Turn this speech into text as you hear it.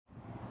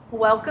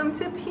Welcome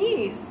to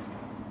Peace.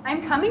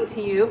 I'm coming to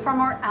you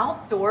from our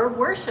outdoor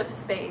worship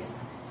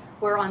space,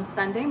 where on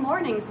Sunday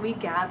mornings we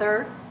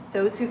gather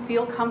those who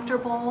feel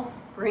comfortable,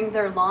 bring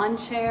their lawn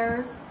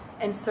chairs,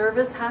 and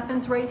service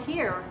happens right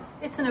here.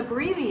 It's an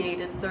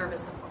abbreviated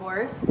service, of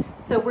course,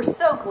 so we're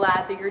so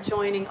glad that you're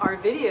joining our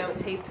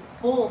videotaped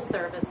full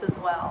service as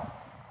well.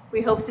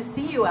 We hope to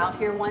see you out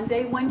here one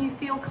day when you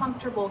feel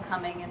comfortable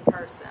coming in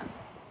person.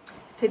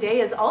 Today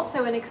is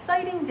also an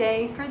exciting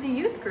day for the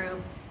youth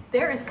group.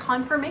 There is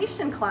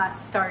confirmation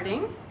class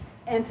starting,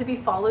 and to be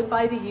followed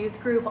by the youth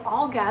group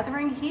all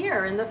gathering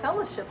here in the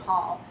fellowship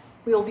hall.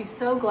 We will be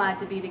so glad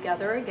to be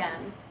together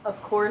again,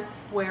 of course,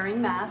 wearing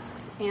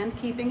masks and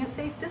keeping a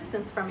safe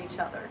distance from each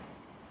other.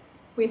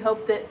 We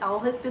hope that all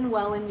has been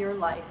well in your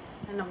life,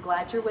 and I'm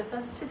glad you're with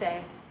us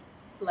today.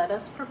 Let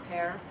us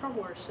prepare for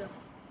worship.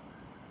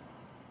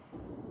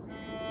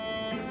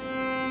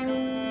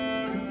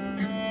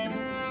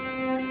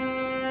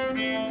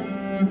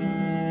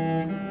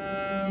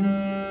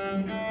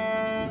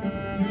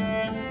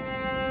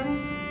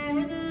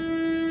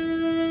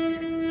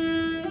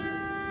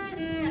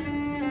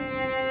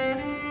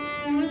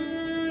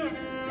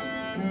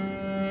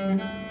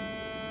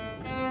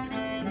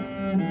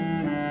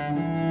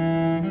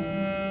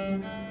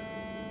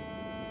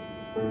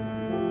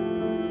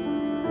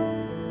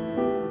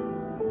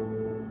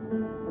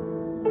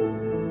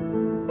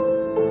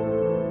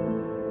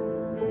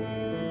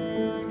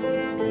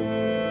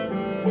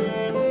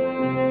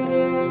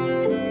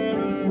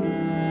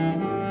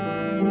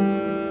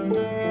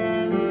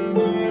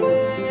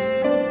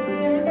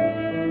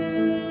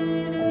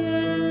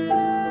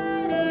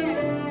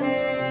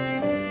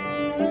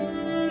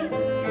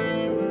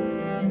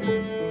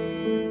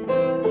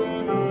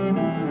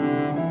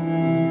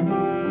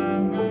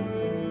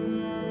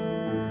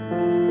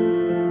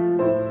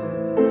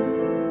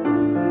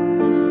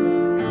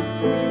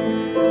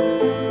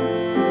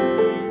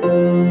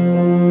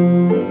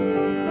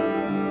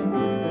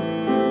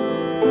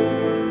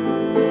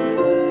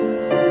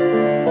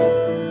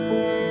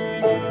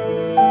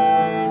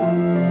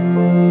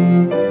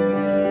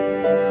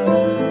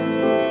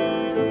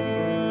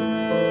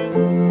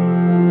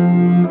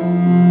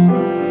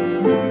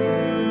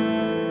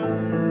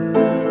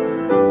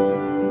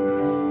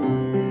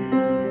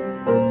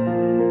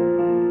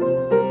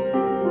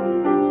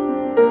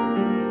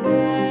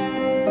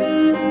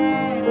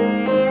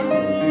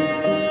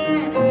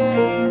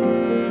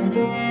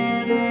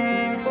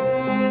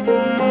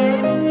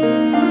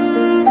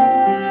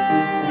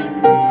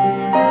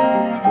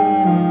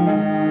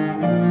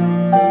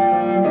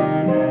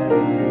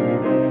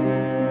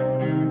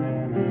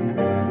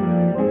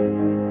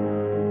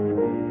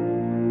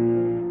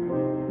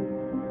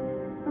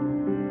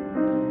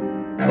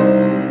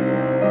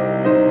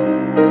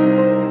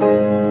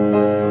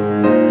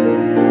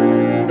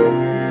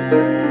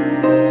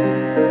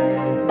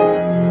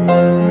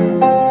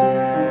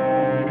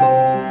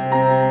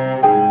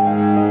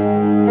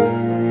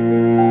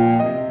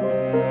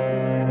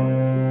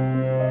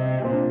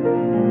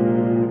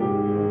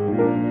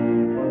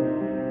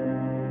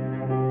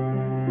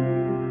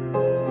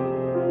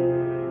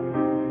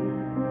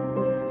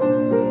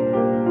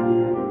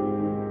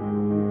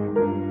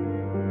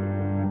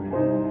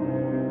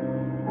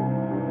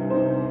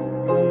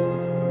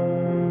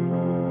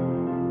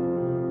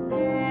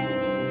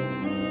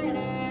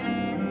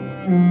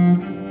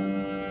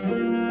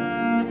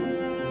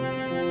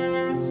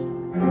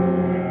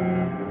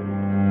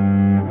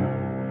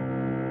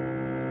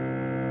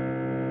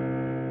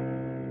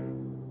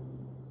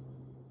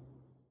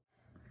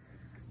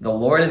 The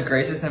Lord is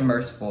gracious and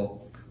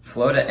merciful,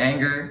 slow to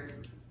anger,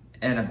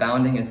 and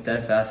abounding in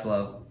steadfast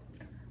love.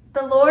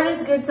 The Lord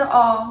is good to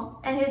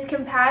all, and his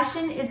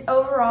compassion is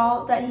over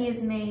all that he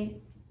has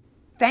made.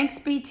 Thanks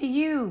be to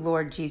you,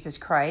 Lord Jesus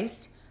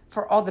Christ,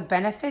 for all the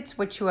benefits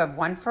which you have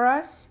won for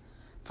us,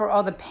 for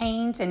all the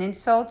pains and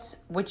insults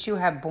which you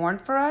have borne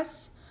for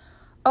us.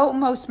 O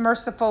most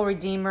merciful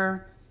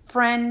Redeemer,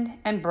 friend,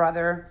 and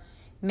brother,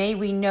 may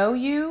we know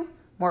you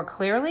more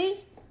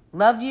clearly,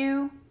 love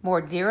you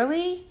more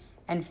dearly,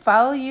 and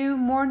follow you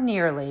more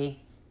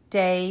nearly,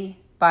 day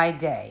by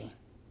day.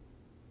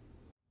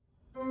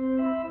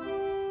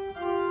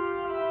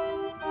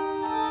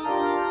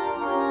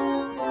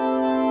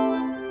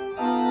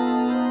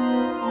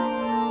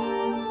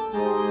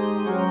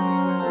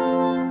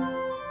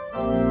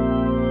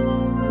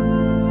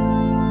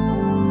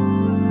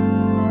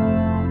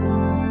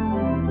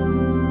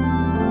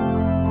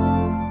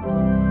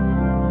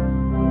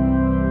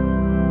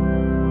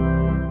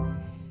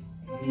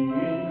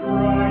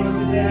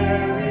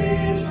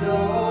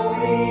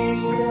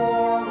 East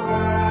or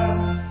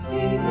west,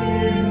 in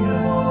him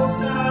no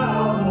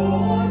sound.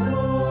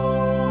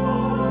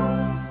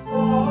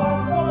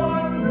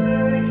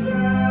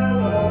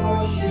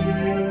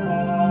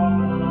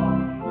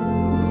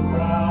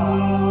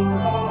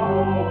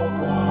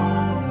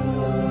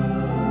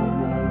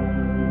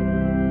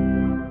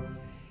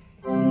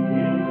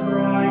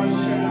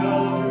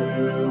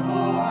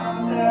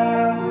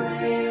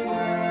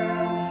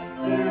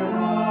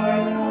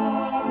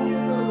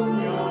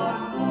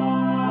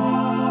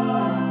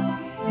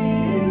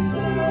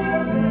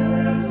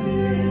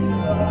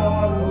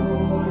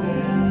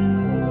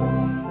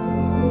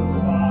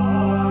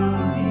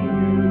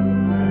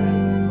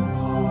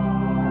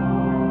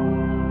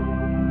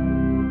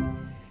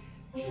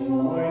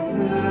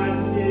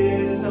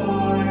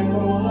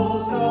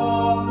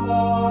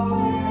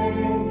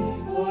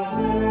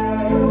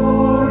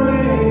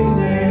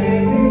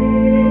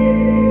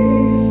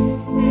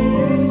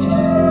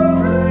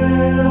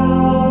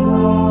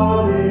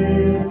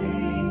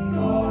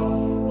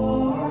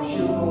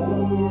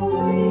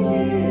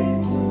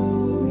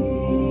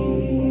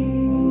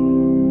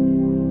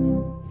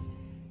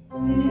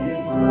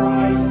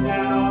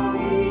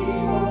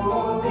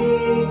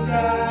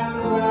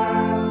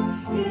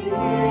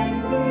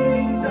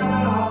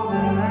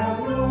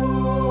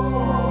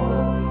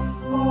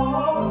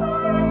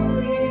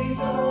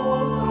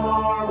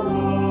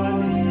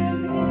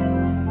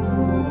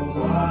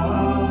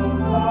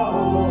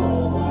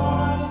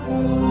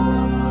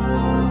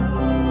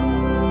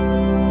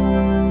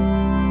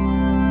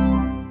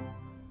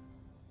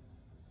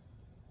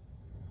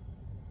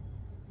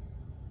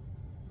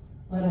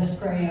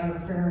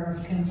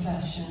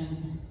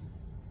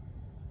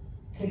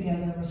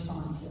 together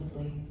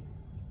responsively.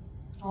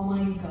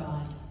 Almighty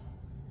God,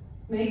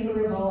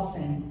 maker of all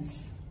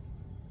things,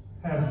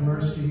 have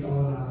mercy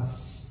on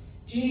us.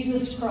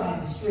 Jesus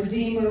Christ,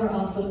 Redeemer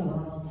of the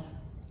world,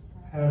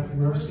 Have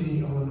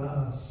mercy on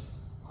us.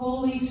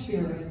 Holy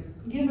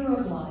Spirit, giver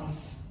of life,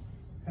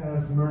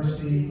 Have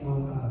mercy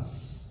on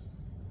us.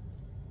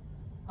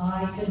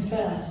 I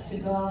confess to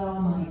God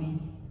Almighty,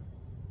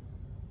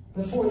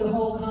 before the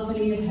whole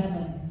company of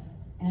heaven,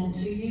 and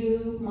to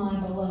you, my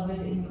beloved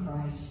in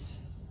Christ,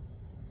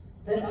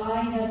 that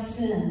I have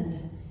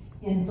sinned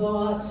in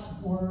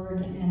thought,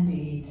 word, and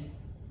deed,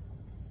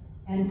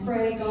 and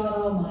pray God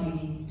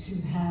Almighty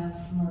to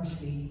have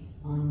mercy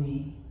on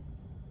me.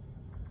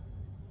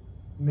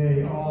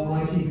 May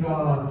Almighty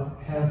God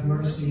have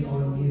mercy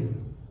on you,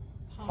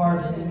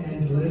 pardon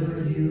and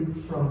deliver you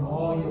from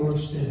all your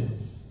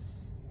sins,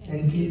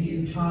 and give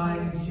you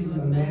time to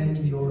amend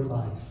your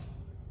life.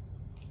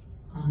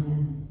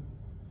 Amen.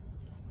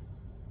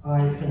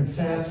 I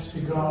confess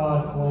to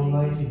God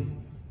Almighty,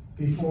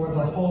 before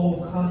the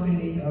whole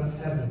company of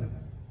heaven,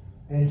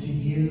 and to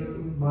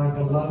you, my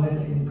beloved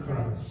in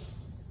Christ,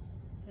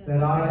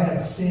 that I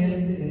have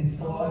sinned in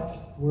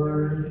thought,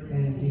 word,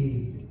 and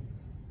deed,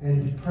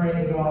 and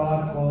pray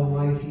God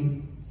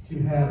Almighty to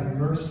have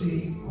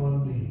mercy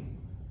on me.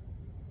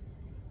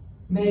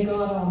 May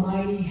God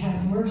Almighty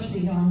have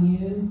mercy on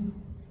you,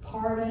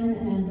 pardon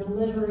and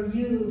deliver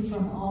you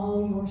from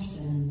all your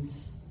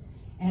sins,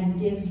 and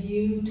give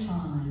you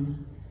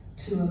time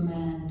to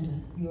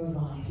amend your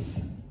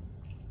life.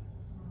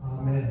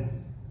 Amen.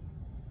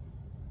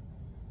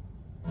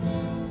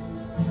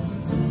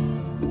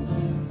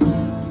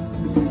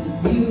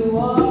 You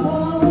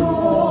are the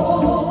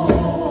Lord,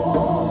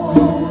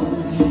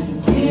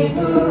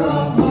 giver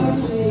of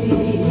mercy.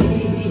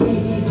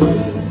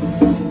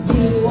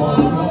 You are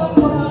the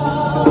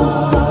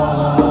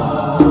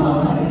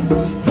Christ,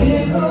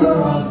 giver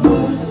of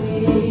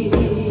mercy.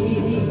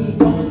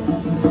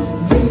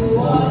 You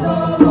are the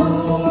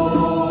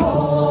Lord,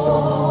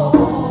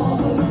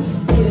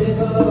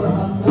 giver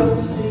of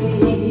mercy.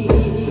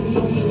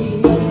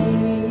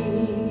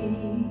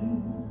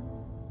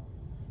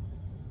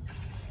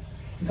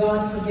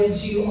 God forgives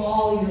you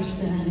all your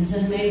sins,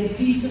 and may the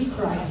peace of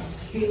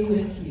Christ be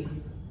with you.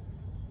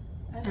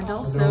 And And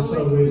also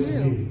also with with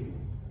you. you.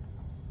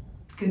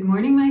 Good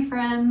morning, my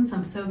friends.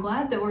 I'm so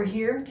glad that we're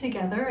here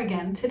together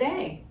again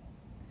today.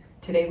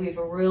 Today we have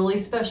a really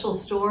special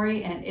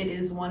story, and it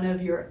is one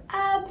of your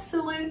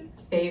absolute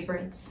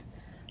favorites.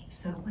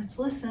 So let's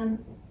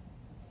listen.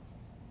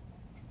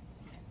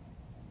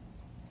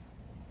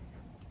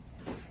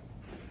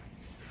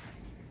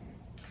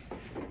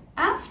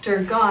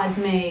 After God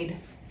made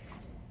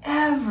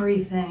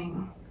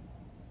everything,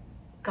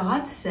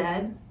 God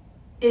said,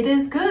 "It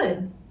is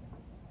good."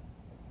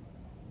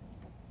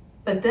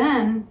 But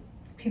then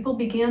people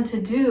began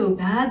to do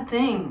bad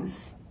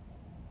things.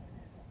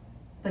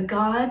 But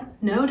God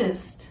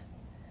noticed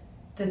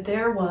that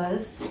there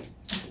was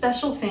a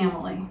special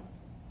family.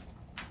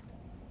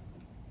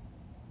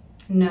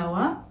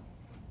 Noah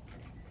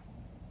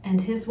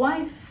and his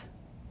wife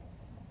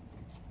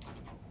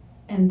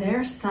and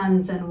their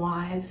sons and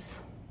wives.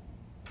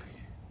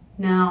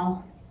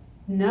 Now,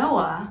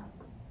 Noah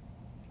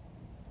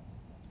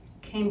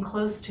came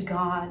close to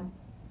God,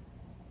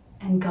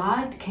 and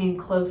God came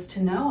close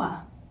to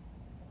Noah.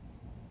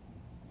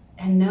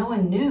 And Noah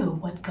knew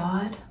what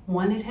God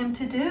wanted him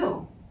to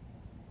do.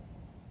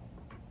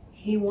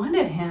 He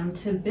wanted him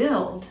to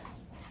build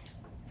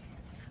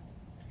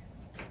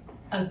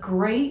a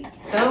great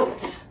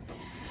boat,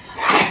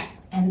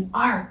 an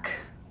ark.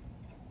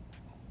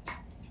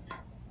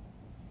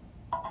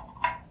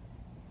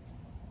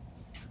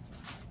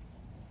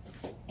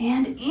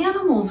 And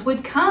animals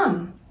would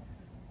come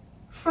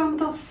from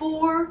the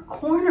four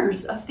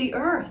corners of the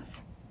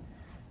earth.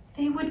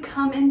 They would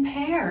come in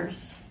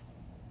pairs.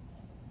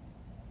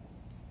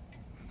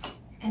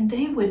 And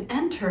they would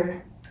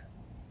enter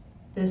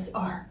this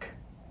ark.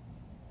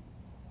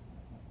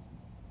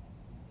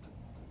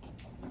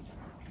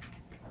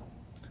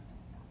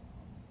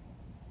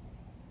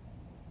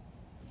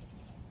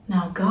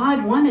 Now,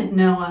 God wanted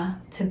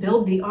Noah to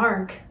build the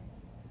ark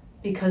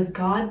because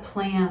God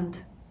planned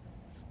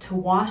to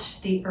wash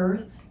the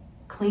earth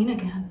clean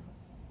again.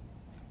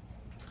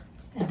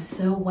 And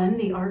so when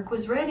the ark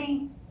was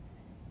ready,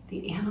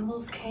 the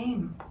animals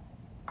came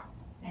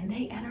and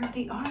they entered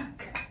the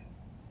ark.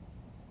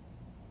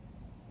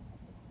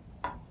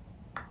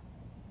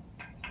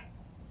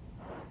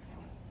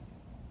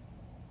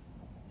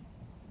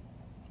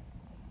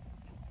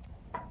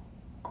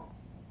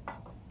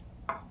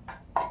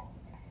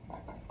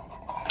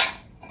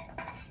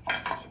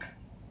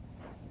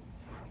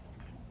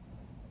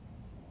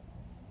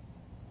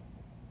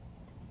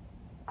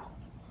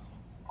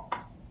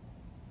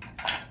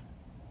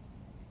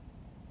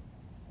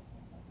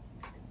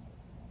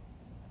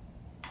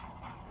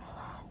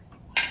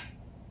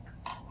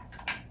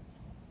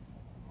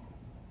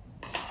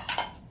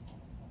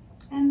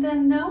 And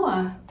then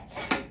Noah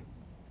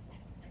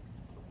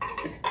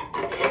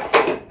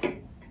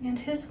and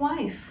his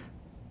wife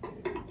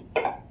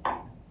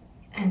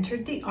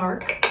entered the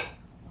ark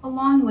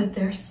along with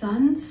their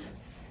sons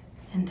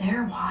and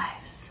their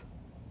wives.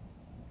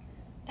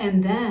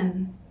 And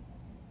then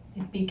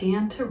it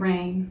began to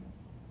rain.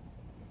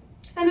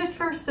 And at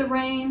first the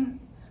rain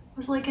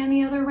was like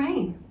any other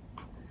rain,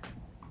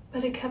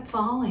 but it kept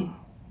falling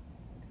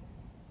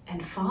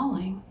and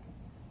falling.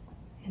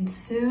 And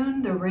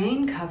soon the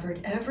rain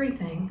covered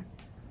everything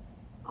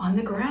on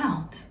the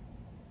ground.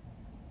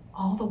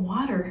 All the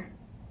water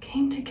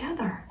came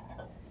together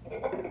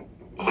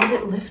and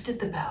it lifted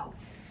the boat.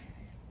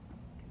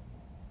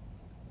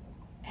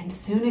 And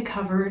soon it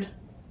covered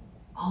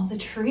all the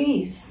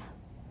trees.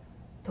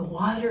 The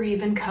water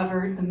even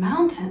covered the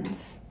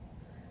mountains.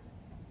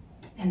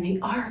 And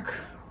the ark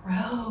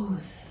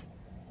rose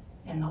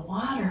in the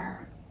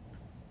water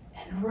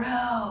and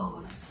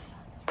rose.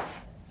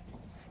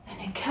 And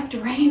it kept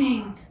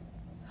raining.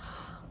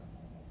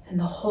 And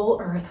the whole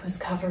earth was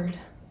covered.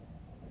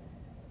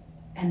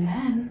 And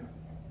then,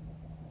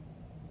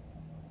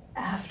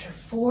 after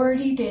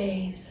 40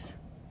 days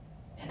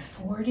and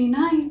 40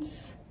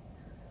 nights,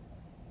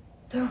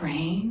 the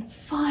rain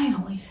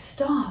finally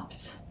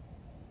stopped.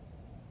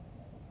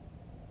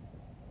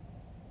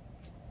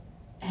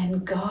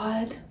 And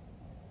God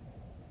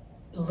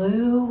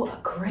blew a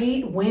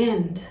great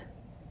wind,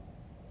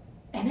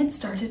 and it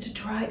started to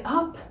dry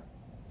up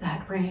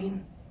that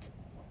rain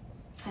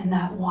and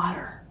that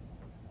water.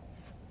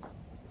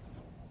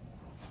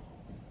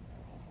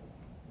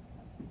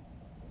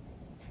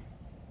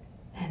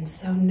 And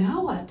so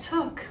Noah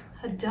took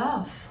a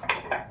dove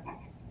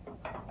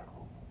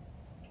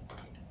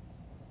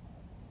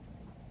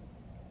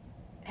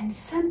and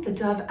sent the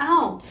dove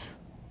out.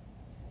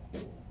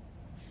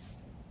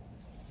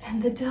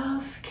 And the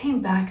dove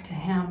came back to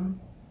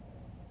him.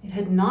 It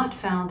had not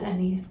found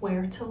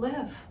anywhere to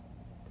live.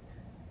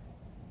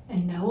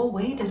 And Noah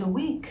waited a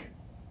week,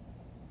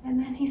 and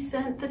then he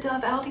sent the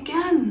dove out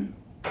again.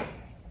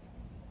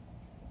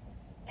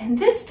 And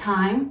this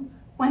time,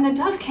 when the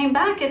dove came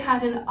back, it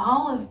had an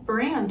olive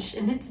branch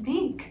in its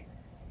beak.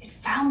 It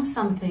found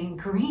something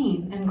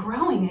green and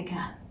growing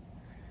again.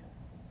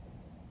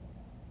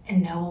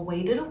 And Noah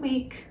waited a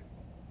week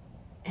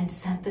and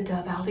sent the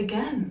dove out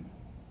again.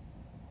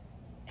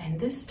 And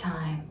this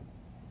time,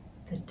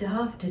 the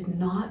dove did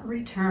not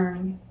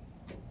return.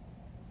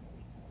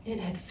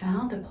 It had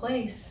found a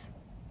place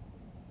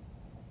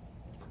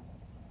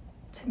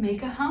to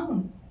make a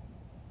home.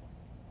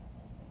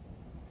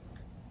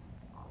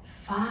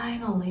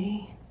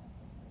 Finally,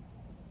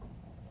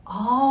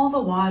 all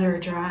the water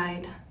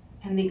dried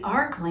and the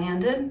ark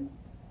landed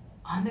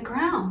on the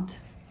ground.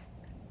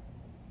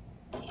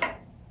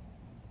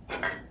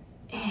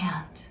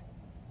 And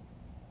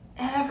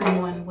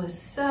everyone was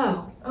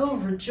so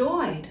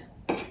overjoyed.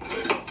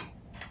 The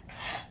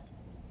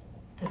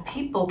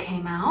people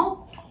came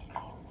out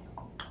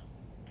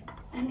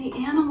and the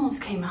animals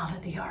came out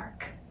of the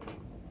ark.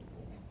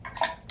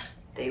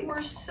 They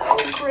were so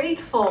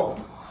grateful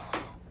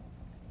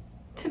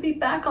to be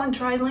back on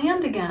dry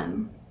land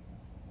again.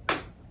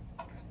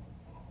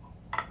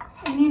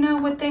 And you know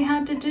what they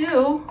had to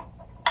do?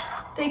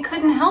 They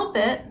couldn't help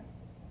it.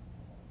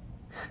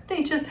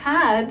 They just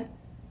had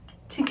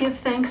to give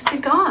thanks to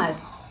God.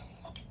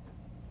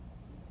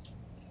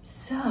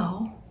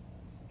 So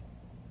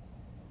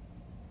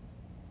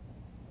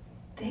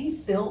they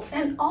built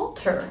an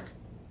altar.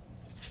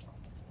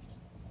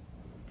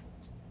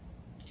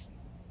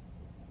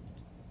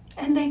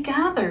 And they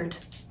gathered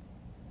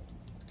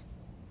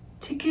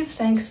to give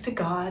thanks to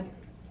God.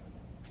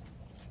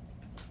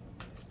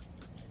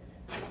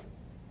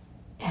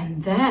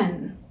 And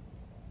then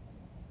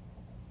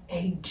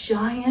a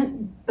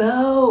giant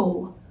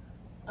bow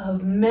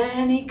of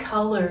many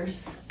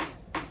colors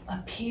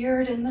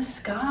appeared in the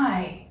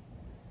sky.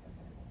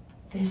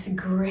 This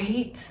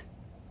great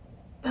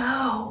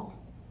bow.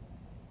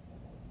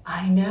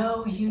 I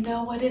know you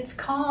know what it's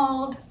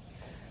called.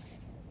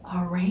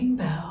 A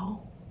rainbow.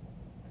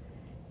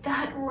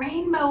 That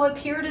rainbow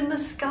appeared in the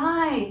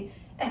sky,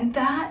 and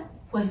that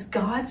was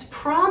God's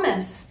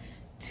promise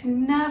to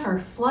never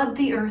flood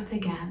the earth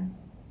again.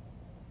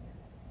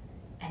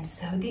 And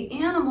so the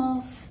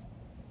animals,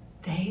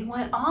 they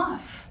went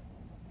off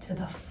to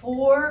the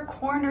four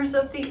corners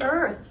of the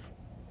earth,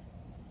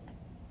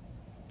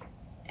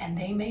 and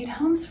they made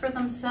homes for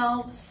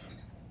themselves.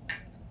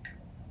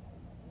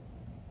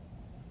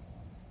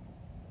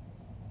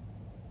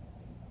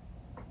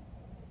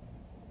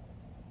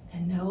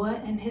 And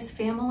Noah and his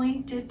family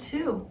did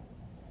too.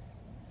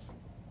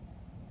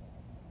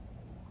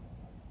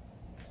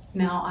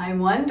 Now I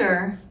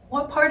wonder,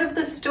 what part of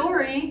the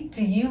story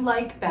do you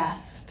like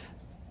best?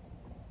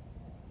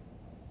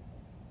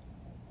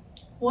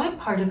 What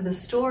part of the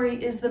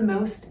story is the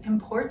most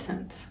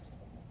important?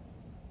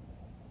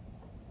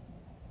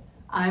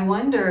 I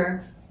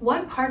wonder,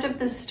 what part of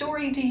the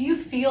story do you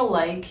feel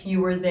like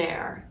you were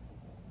there?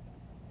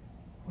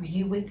 Were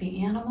you with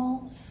the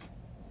animals?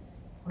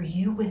 Were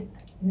you with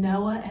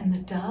Noah and the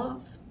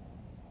dove?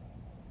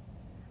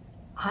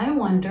 I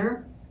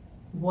wonder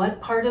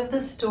what part of the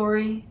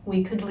story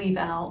we could leave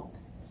out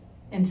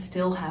and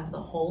still have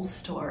the whole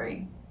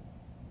story.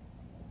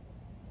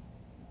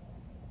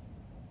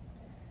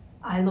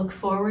 I look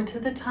forward to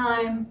the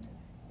time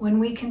when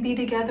we can be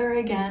together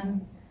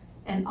again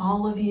and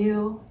all of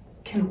you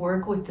can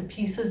work with the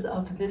pieces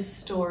of this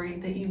story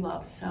that you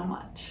love so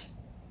much.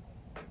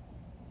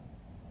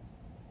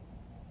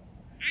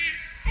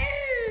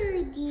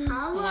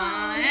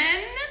 One,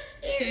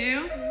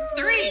 two,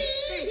 three.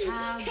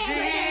 How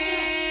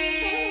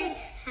great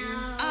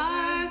is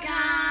our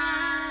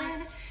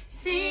God?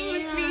 Sing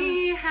with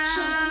me,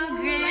 how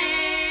great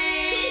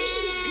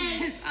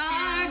is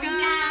our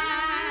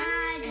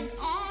God? And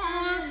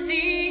all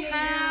see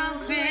how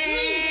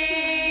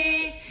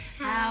great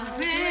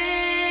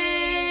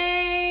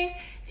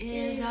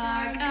is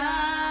our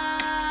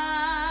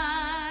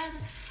God.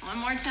 One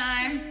more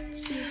time.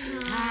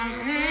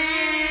 How great.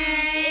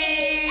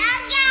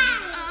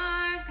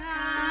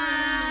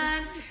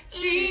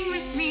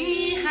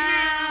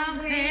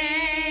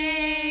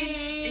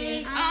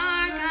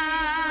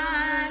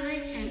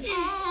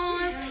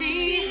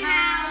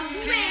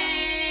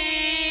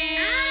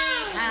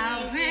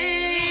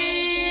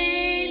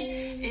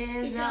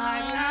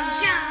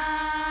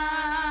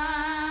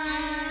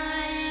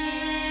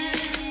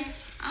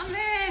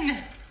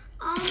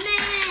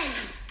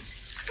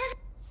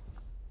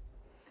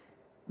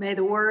 May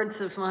the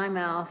words of my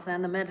mouth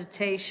and the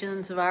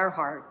meditations of our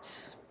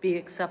hearts be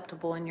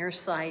acceptable in your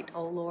sight,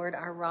 O Lord,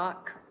 our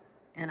rock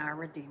and our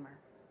Redeemer.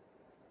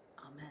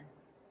 Amen.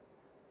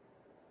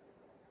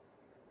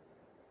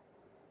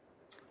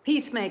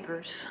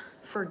 Peacemakers,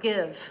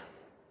 forgive.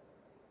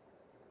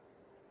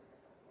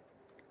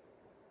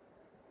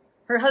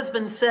 Her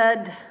husband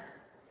said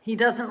he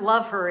doesn't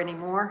love her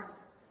anymore.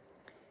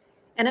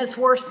 And it's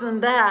worse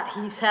than that,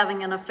 he's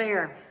having an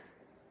affair.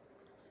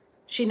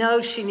 She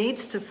knows she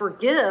needs to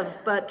forgive,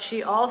 but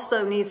she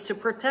also needs to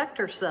protect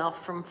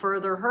herself from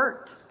further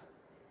hurt.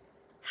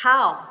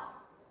 How?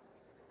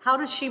 How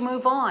does she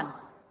move on?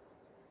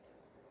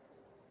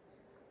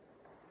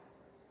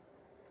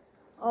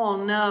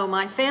 Oh no,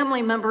 my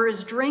family member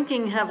is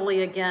drinking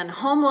heavily again.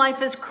 Home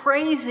life is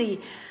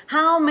crazy.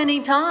 How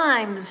many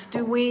times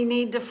do we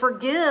need to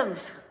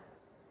forgive?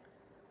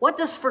 What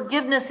does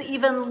forgiveness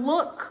even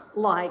look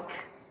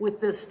like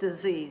with this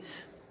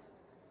disease?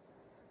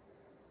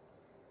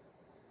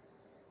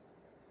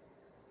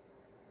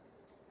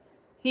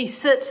 He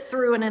sits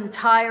through an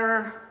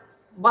entire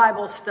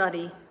Bible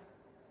study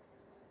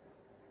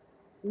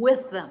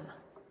with them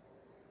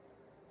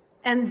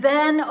and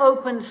then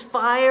opens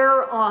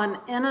fire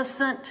on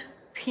innocent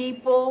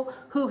people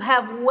who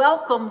have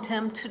welcomed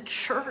him to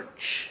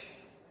church.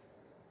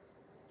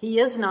 He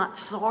is not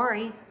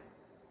sorry.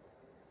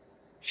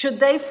 Should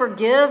they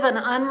forgive an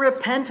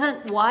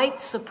unrepentant white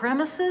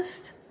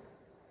supremacist?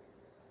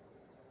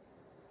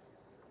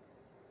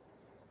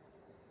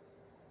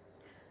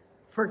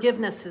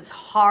 Forgiveness is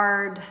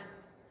hard,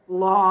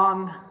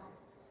 long,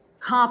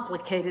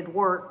 complicated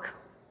work.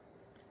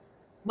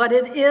 But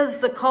it is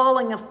the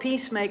calling of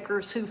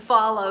peacemakers who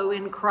follow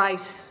in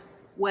Christ's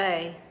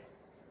way.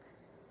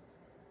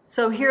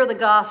 So hear the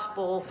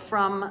gospel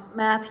from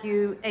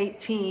Matthew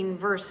 18,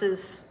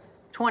 verses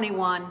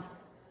 21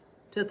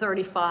 to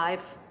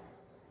 35.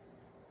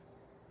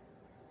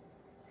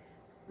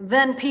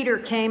 Then Peter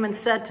came and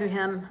said to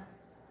him,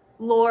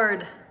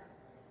 Lord,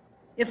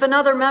 if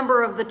another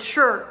member of the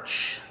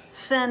church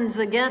sins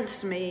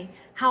against me,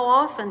 how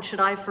often should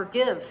I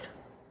forgive?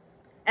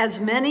 As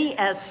many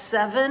as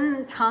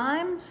 7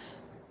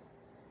 times?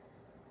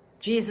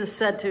 Jesus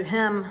said to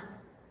him,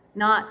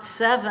 not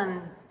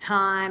 7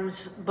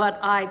 times, but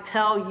I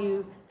tell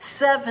you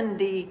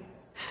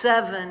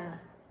 77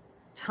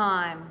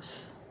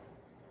 times.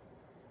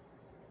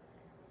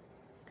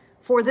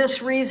 For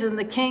this reason,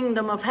 the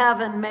kingdom of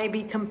heaven may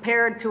be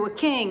compared to a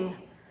king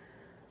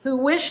who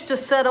wished to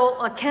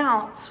settle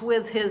accounts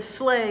with his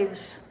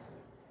slaves.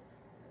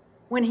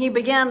 When he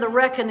began the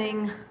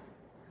reckoning,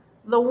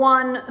 the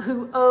one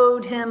who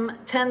owed him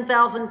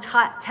 10,000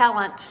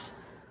 talents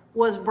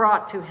was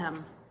brought to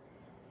him.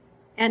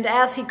 And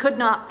as he could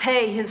not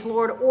pay, his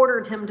Lord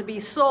ordered him to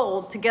be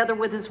sold, together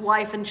with his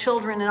wife and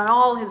children and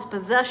all his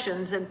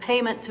possessions, and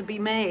payment to be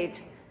made.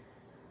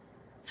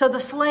 So the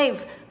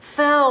slave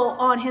fell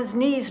on his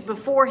knees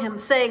before him,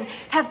 saying,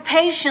 have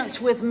patience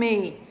with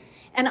me,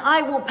 and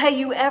I will pay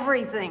you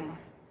everything.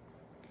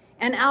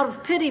 And out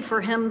of pity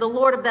for him, the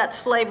Lord of that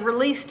slave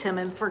released him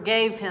and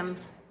forgave him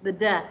the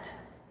debt.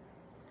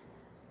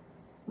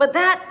 But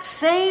that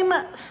same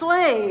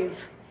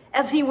slave,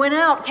 as he went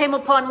out, came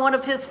upon one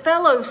of his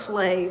fellow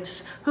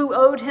slaves who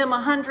owed him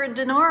 100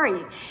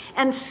 denarii.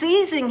 And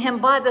seizing him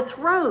by the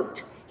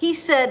throat, he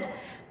said,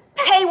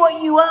 pay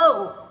what you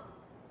owe.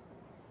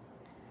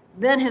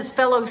 Then his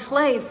fellow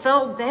slave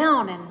fell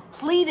down and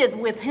pleaded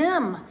with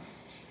him,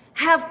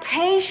 have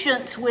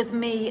patience with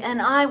me,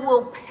 and I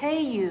will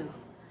pay you.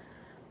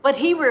 But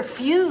he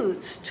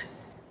refused.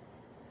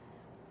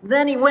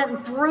 Then he went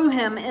and threw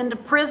him into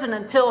prison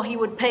until he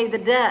would pay the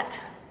debt.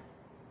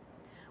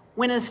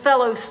 When his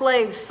fellow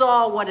slaves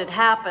saw what had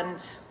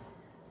happened,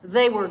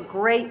 they were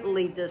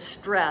greatly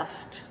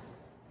distressed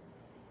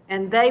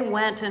And they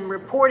went and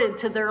reported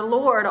to their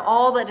Lord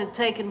all that had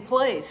taken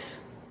place.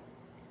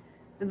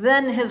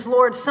 Then his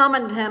Lord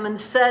summoned him and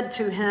said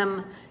to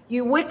him,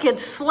 "You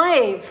wicked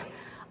slave,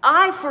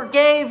 I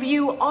forgave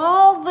you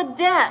all the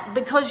debt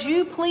because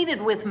you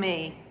pleaded with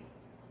me.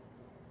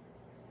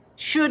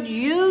 Should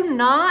you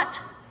not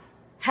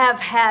have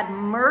had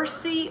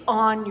mercy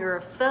on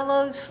your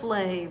fellow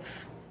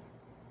slave,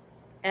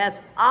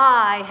 as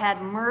I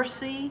had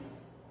mercy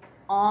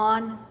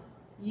on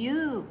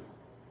you?"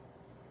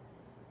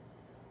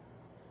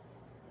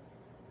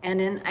 And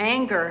in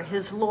anger,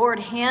 his Lord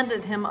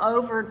handed him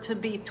over to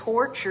be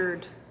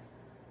tortured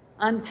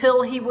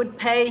until he would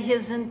pay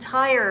his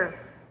entire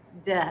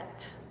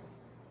debt.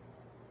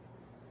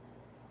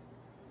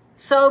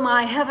 So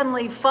my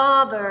heavenly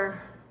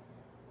Father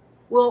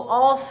will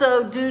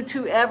also do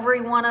to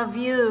every one of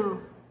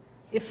you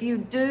if you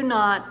do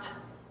not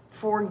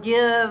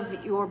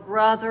forgive your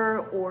brother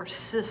or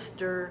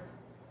sister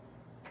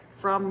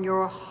from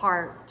your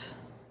heart.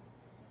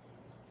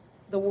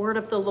 The word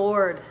of the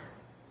Lord.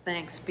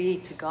 Thanks be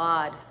to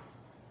God.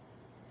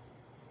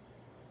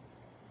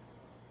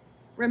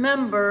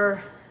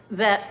 Remember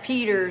that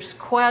Peter's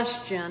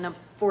question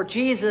for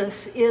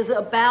Jesus is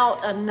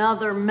about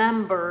another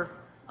member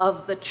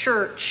of the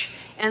church.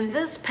 And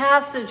this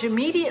passage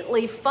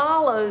immediately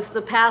follows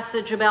the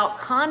passage about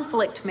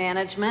conflict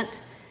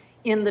management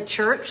in the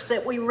church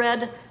that we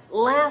read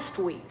last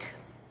week.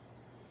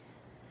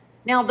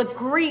 Now, the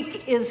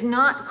Greek is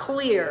not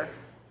clear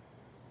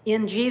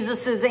in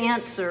Jesus's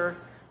answer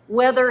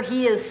whether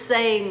he is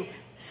saying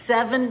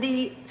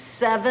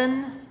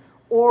 77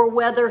 or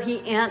whether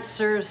he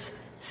answers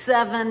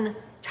 7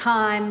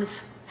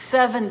 times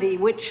 70,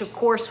 which of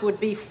course would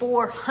be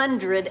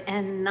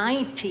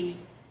 490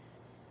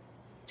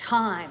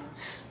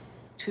 times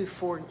to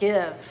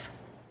forgive.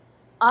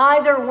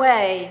 Either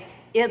way,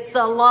 it's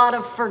a lot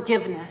of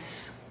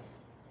forgiveness.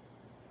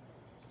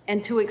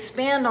 And to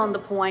expand on the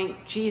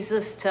point,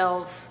 Jesus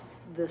tells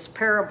this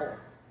parable.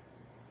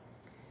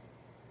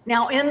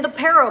 Now, in the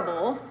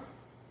parable,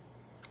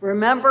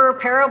 remember,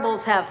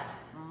 parables have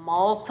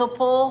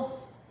multiple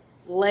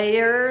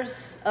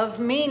layers of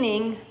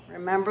meaning.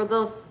 Remember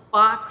the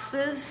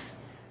boxes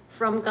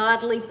from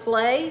Godly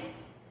Play?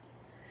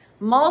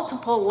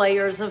 Multiple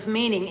layers of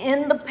meaning.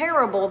 In the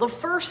parable, the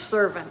first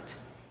servant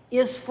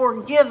is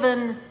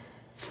forgiven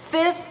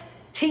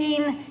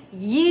 15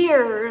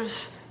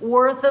 years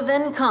worth of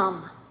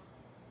income.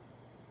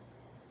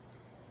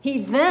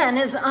 He then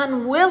is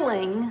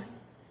unwilling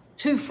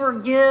to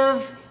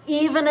forgive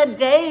even a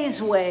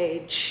day's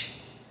wage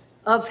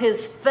of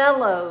his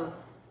fellow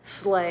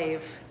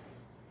slave.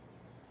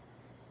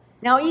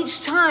 Now,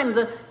 each time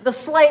the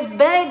slave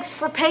begs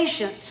for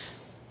patience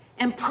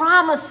and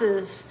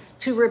promises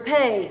to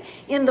repay.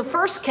 In the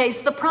first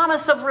case, the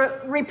promise of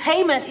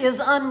repayment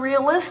is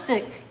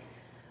unrealistic,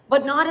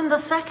 but not in the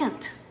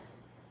second.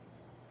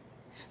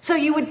 So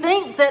you would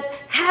think that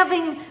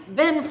having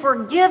been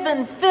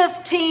forgiven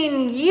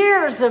 15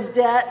 years of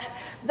debt,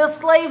 the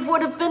slave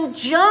would have been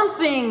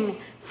jumping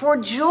for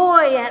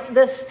joy at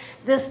this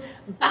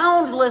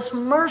boundless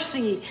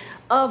mercy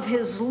of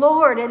his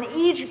Lord and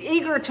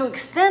eager to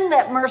extend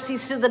that mercy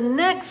to the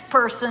next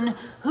person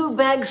who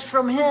begs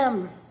from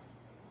him.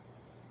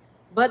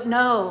 But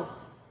no,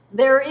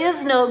 there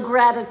is no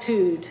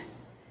gratitude.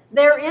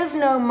 There is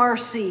no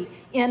mercy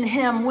in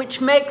him,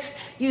 which makes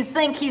you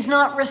think he's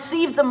not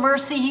received the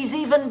mercy he's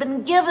even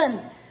been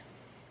given.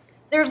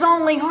 There's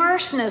only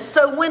harshness.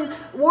 So when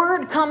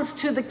word comes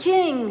to the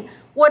king,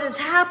 what has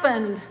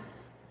happened?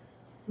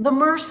 The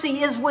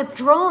mercy is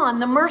withdrawn.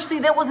 The mercy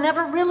that was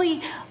never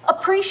really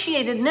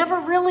appreciated, never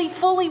really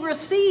fully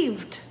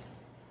received.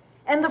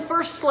 And the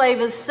first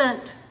slave is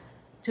sent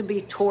to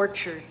be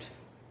tortured.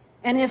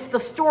 And if the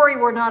story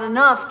were not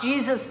enough,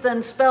 Jesus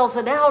then spells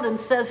it out and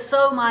says,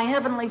 "So my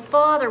heavenly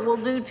Father will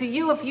do to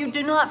you if you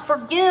do not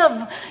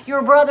forgive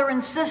your brother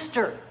and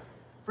sister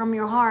from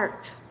your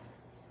heart."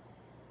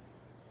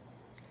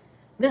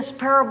 This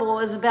parable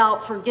is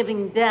about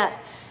forgiving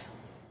debts,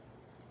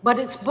 but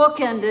it's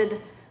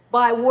bookended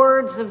by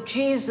words of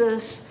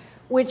Jesus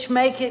which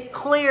make it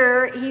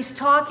clear he's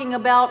talking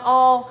about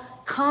all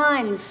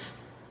kinds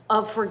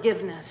of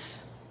forgiveness.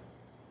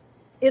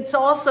 It's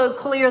also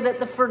clear that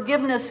the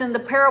forgiveness in the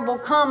parable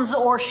comes,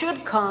 or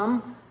should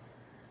come,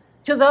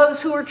 to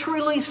those who are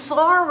truly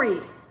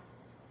sorry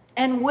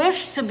and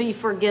wish to be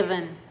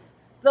forgiven,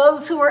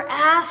 those who are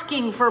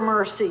asking for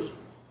mercy.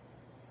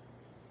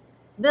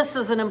 This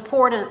is an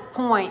important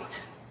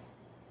point,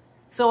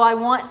 so I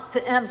want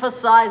to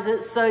emphasize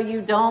it so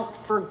you don't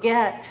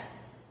forget.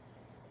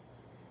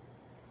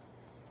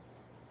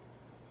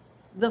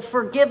 The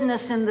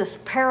forgiveness in this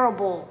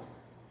parable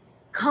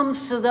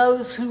comes to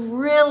those who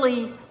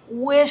really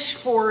wish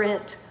for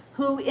it,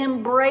 who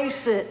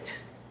embrace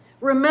it.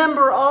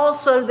 Remember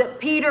also that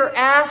Peter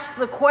asked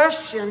the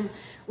question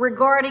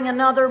regarding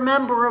another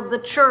member of the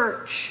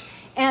church,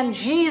 and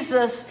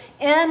Jesus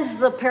ends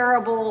the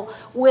parable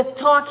with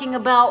talking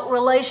about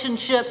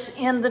relationships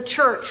in the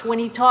church when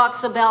he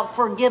talks about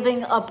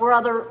forgiving a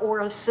brother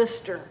or a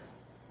sister.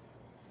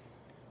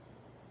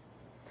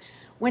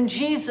 When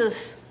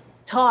Jesus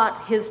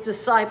taught his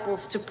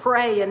disciples to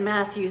pray in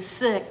Matthew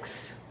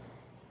 6,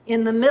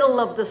 in the middle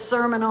of the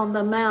Sermon on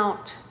the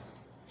Mount,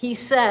 he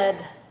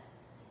said,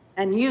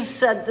 and you've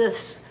said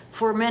this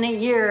for many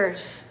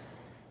years,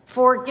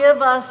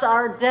 "Forgive us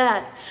our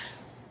debts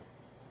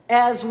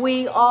as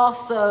we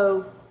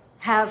also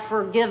have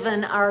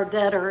forgiven our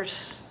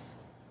debtors."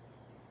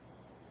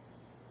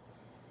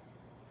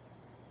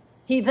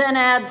 He then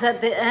adds at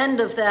the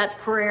end of that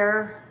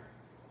prayer,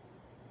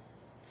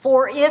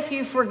 "For if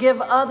you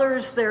forgive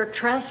others their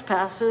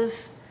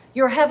trespasses,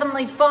 your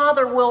heavenly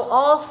Father will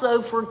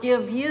also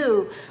forgive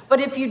you. But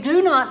if you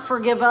do not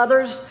forgive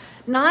others,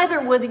 neither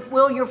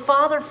will your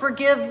Father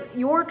forgive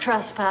your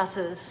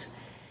trespasses."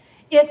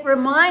 It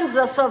reminds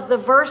us of the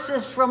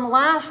verses from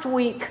last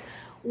week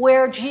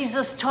where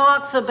Jesus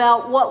talks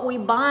about what we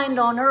bind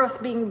on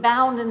earth being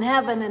bound in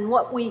heaven and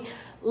what we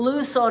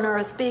loose on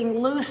earth being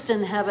loosed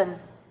in heaven.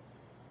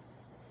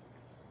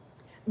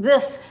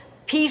 This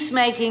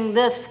peacemaking,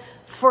 this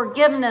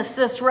forgiveness,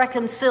 this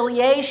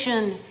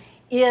reconciliation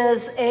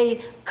is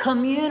a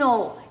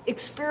communal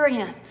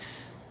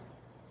experience.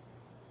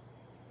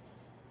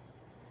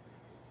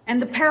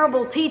 And the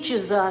parable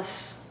teaches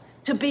us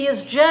to be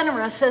as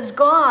generous as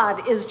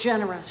God is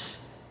generous.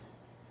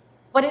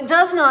 But it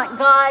does not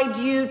guide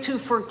you to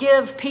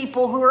forgive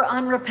people who are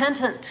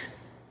unrepentant.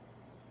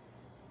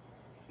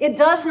 It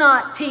does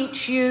not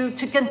teach you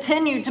to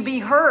continue to be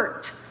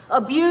hurt,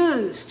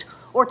 abused,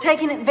 or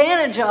taken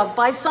advantage of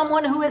by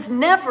someone who is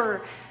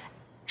never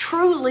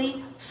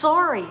truly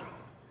sorry.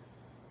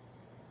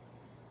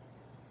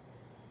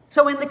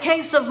 So in the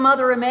case of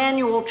Mother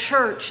Emanuel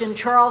Church in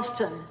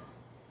Charleston,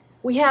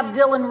 we have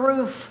Dylan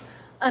Roof,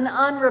 an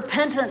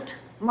unrepentant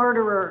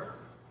murderer.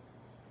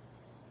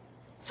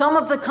 Some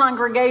of the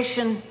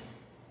congregation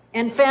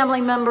and family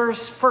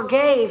members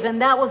forgave,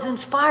 and that was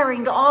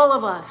inspiring to all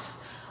of us.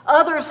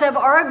 Others have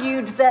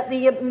argued that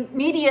the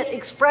immediate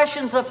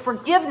expressions of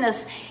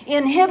forgiveness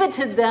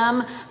inhibited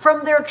them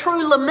from their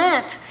true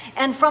lament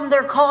and from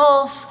their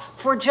calls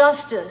for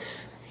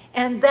justice.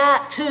 And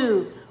that,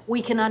 too,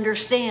 we can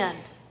understand.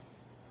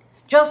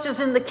 Just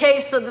as in the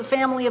case of the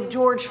family of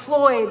George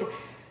Floyd,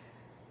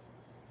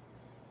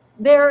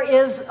 there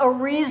is a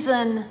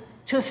reason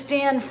to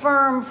stand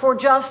firm for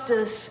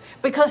justice,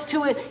 because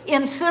to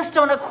insist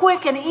on a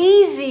quick and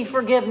easy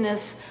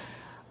forgiveness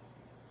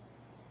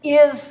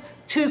is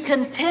to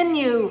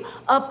continue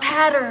a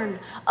pattern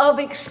of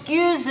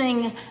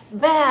excusing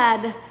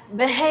bad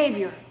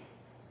behavior.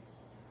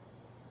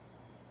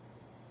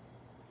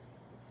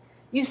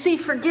 You see,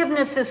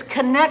 forgiveness is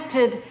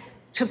connected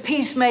to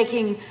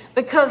peacemaking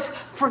because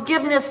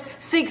forgiveness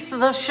seeks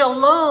the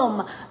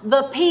shalom,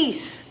 the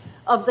peace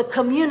of the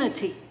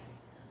community,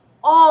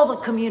 all the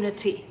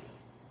community.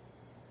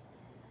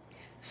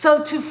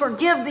 So to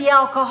forgive the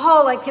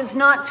alcoholic is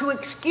not to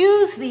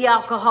excuse the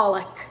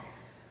alcoholic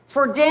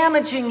for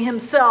damaging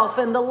himself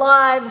and the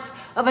lives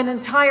of an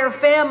entire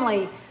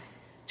family,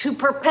 to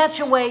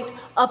perpetuate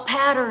a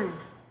pattern.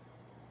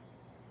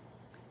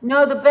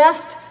 No, the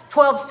best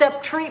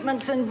 12-step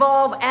treatments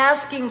involve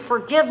asking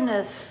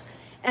forgiveness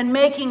and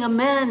making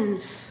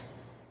amends.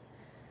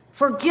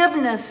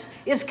 Forgiveness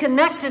is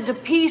connected to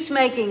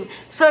peacemaking,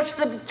 such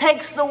that it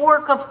takes the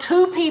work of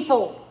two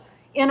people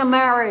in a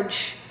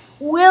marriage,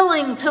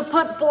 willing to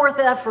put forth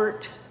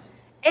effort,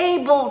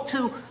 able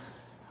to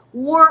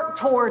work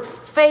toward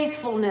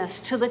faithfulness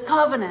to the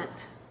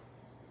covenant.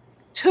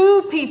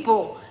 Two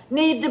people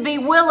need to be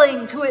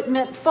willing to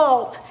admit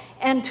fault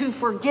and to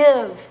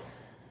forgive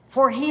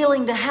for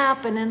healing to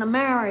happen in a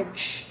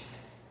marriage.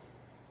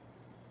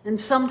 And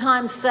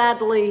sometimes,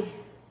 sadly,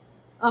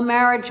 a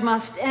marriage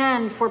must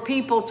end for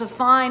people to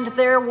find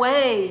their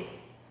way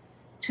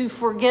to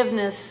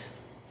forgiveness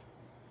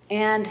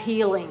and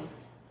healing.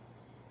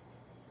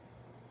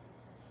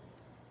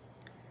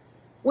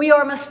 We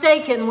are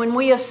mistaken when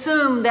we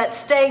assume that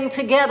staying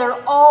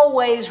together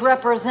always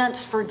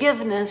represents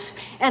forgiveness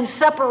and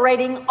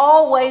separating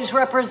always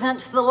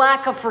represents the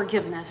lack of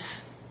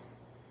forgiveness.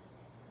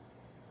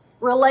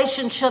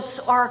 Relationships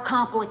are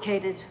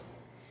complicated.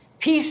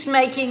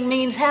 Peacemaking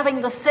means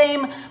having the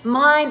same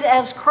mind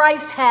as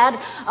Christ had,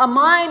 a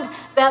mind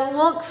that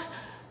looks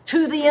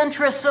to the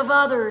interests of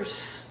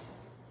others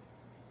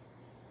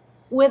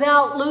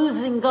without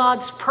losing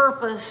God's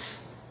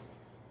purpose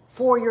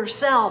for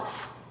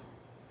yourself.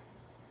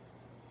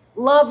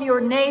 Love your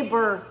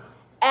neighbor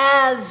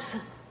as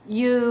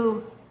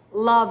you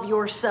love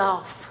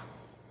yourself.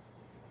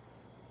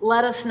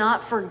 Let us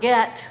not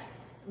forget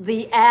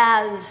the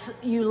 "as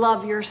you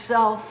love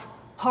yourself"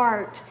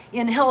 part.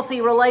 In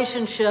healthy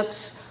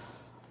relationships,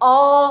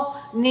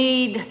 all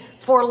need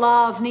for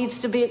love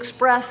needs to be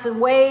expressed and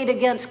weighed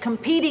against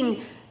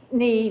competing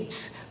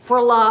needs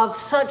for love,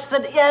 such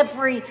that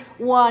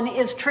everyone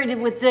is treated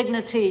with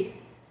dignity.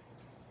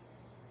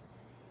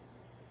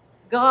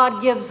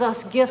 God gives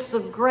us gifts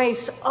of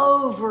grace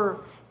over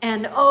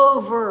and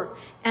over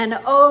and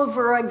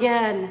over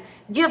again,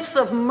 gifts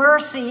of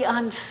mercy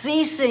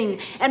unceasing.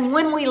 And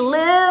when we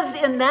live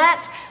in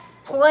that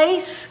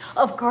place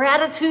of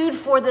gratitude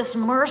for this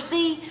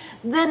mercy,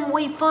 then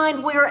we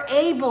find we are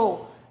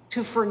able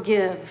to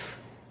forgive.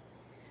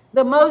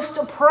 The most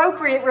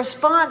appropriate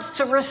response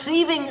to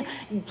receiving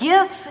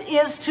gifts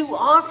is to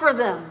offer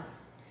them.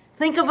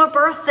 Think of a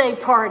birthday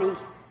party,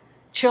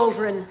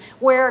 children,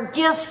 where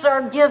gifts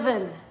are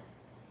given.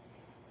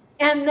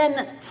 And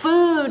then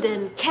food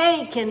and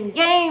cake and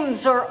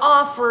games are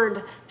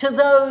offered to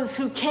those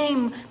who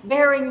came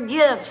bearing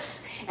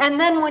gifts. And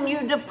then when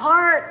you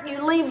depart,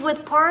 you leave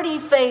with party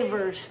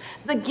favors,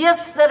 the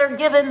gifts that are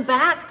given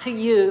back to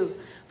you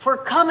for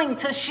coming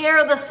to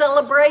share the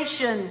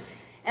celebration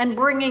and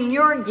bringing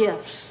your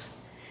gifts.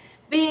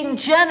 Being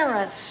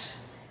generous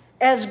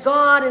as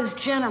God is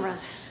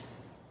generous.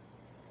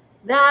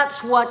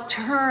 That's what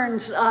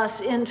turns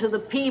us into the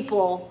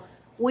people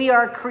we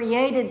are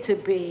created to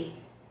be.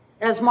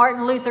 As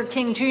Martin Luther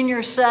King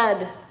Jr.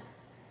 said,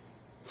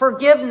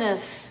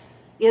 forgiveness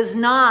is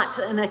not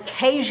an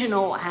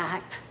occasional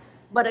act,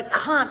 but a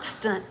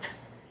constant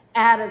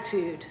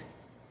attitude.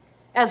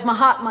 As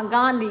Mahatma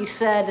Gandhi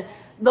said,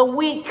 the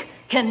weak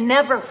can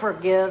never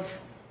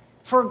forgive.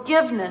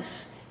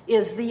 Forgiveness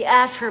is the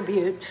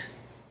attribute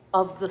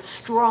of the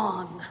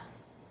strong.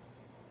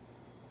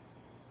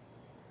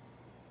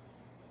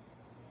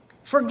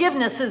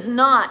 Forgiveness is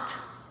not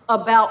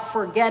about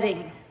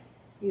forgetting,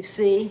 you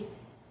see.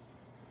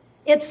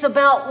 It's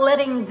about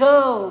letting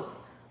go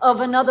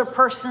of another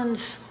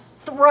person's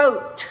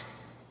throat.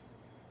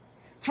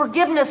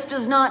 Forgiveness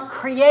does not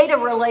create a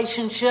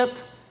relationship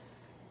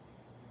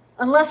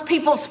unless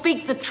people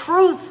speak the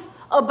truth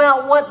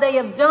about what they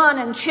have done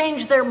and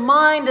change their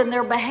mind and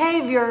their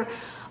behavior.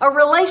 A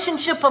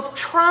relationship of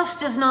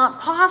trust is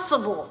not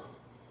possible.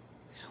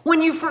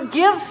 When you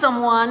forgive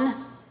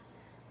someone,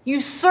 you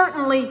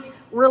certainly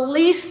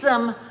release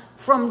them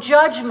from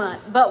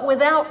judgment, but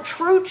without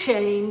true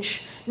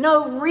change,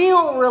 no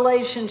real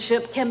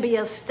relationship can be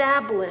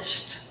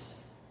established.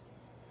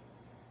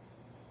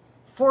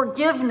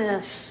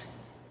 Forgiveness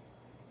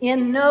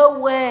in no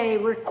way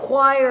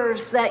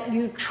requires that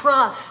you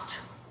trust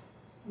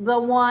the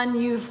one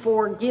you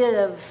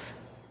forgive.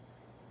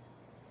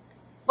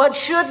 But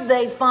should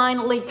they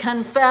finally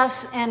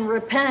confess and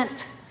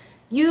repent,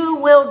 you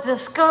will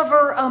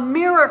discover a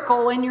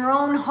miracle in your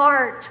own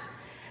heart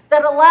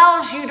that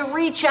allows you to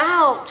reach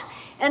out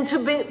and to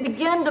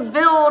begin to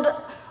build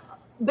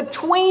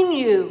between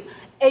you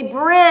a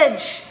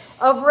bridge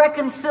of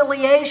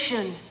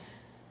reconciliation.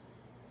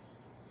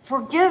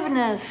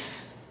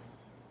 Forgiveness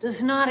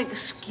does not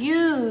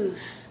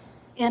excuse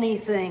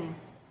anything.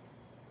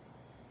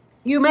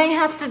 You may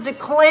have to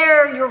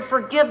declare your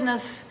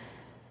forgiveness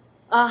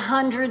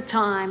 100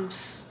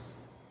 times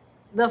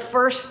the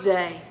first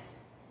day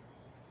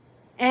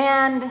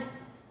and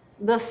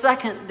the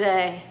second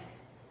day.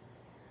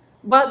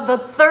 But the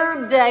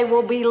third day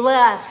will be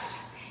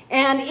less,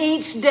 and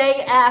each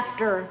day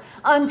after,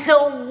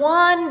 until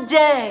one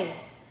day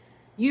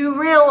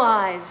you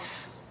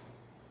realize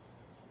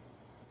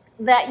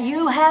that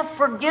you have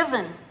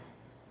forgiven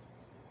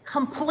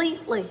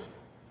completely.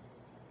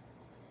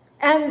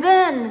 And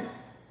then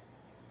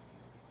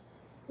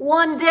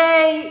one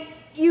day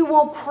you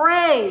will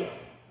pray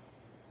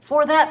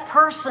for that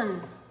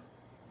person,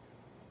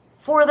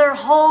 for their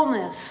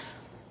wholeness.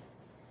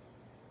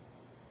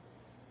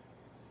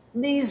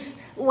 These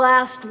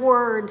last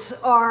words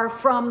are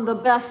from the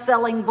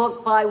best-selling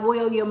book by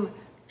William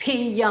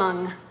P.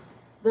 Young,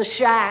 The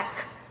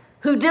Shack,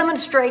 who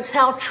demonstrates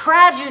how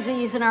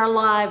tragedies in our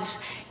lives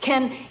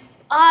can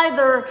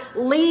either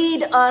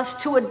lead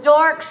us to a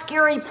dark,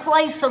 scary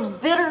place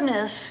of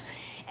bitterness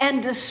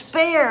and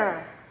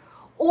despair,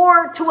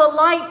 or to a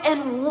light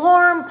and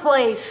warm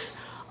place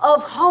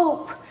of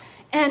hope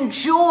and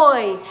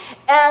joy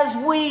as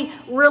we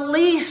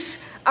release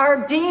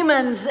our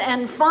demons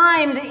and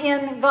find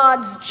in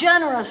God's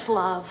generous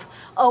love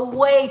a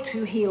way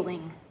to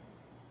healing.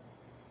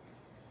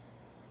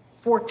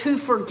 For to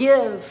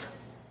forgive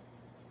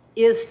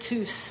is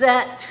to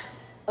set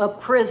a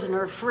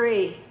prisoner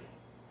free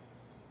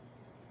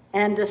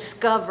and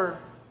discover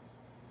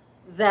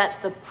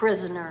that the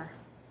prisoner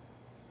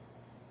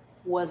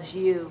was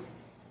you.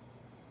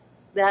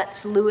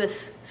 That's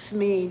Lewis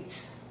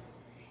Smedes.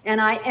 And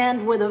I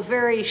end with a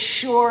very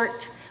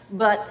short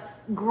but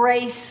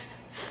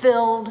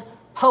grace-filled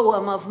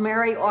poem of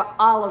Mary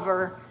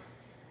Oliver,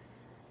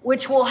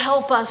 which will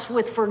help us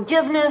with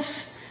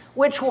forgiveness,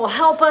 which will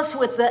help us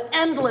with the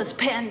endless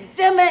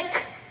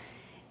pandemic,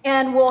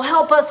 and will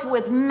help us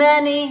with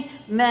many,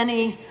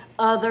 many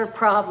other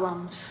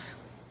problems.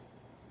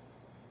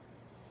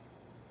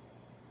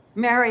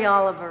 Mary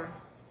Oliver.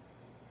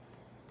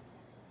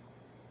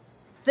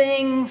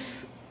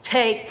 Things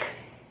take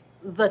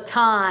the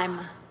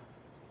time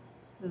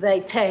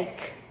they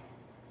take.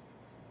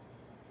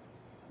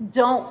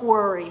 Don't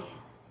worry.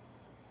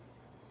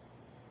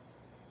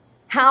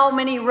 How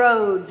many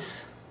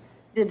roads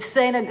did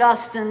St.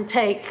 Augustine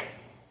take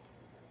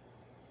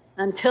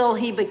until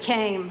he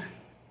became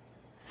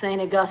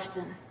St.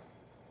 Augustine?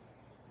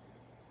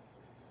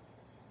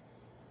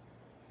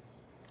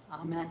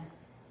 Amen.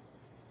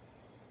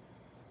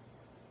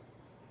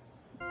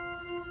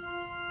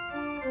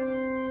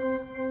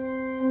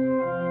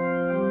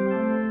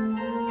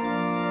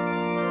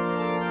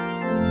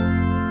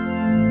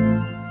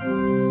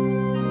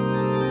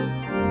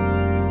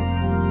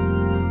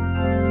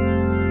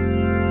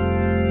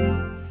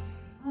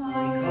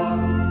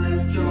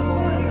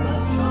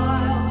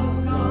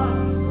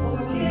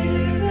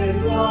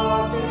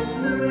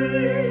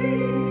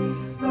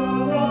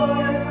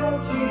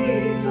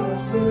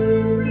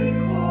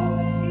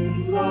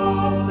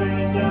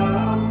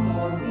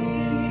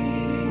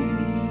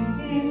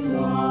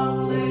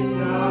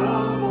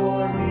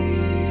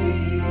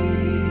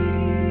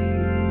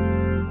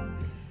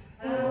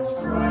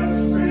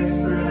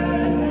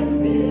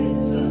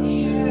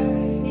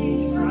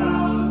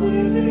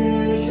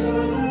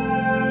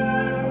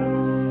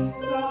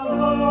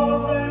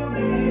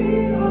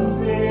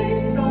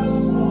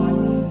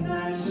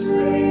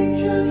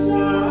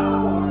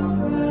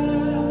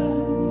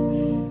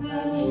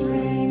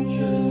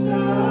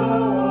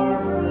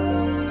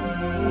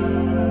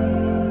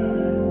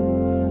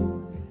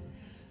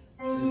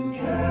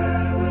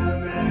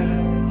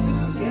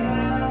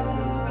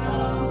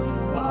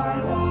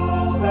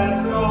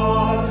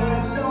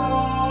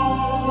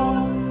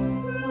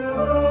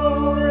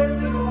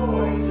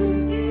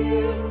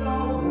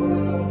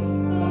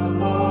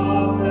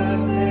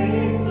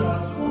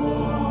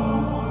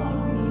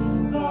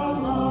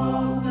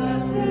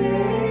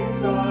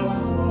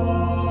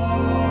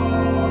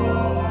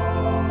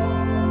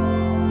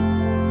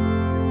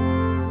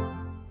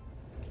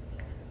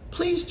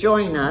 Please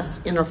join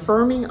us in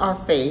affirming our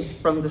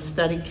faith from the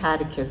Study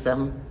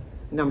Catechism,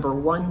 number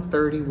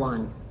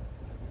 131.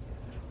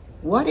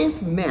 What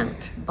is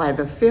meant by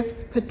the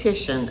fifth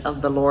petition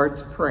of the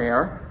Lord's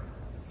Prayer?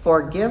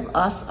 Forgive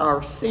us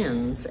our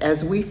sins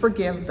as we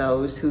forgive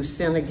those who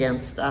sin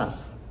against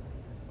us.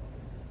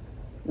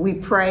 We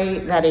pray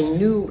that a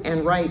new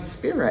and right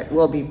spirit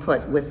will be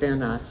put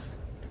within us.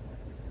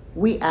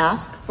 We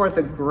ask for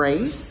the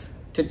grace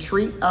to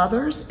treat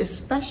others,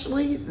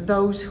 especially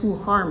those who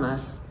harm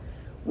us,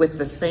 with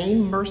the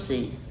same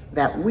mercy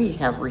that we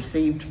have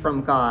received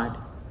from God.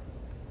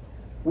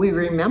 We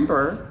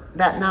remember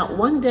that not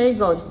one day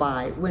goes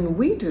by when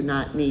we do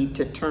not need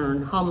to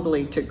turn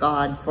humbly to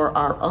God for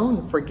our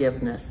own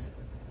forgiveness.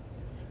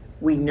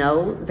 We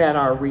know that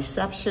our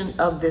reception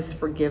of this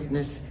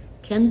forgiveness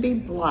can be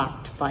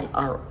blocked by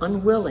our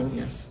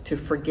unwillingness to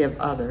forgive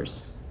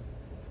others.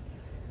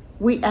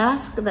 We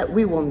ask that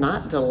we will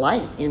not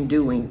delight in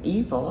doing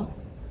evil,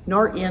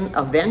 nor in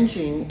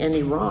avenging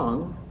any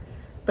wrong,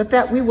 but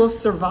that we will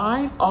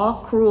survive all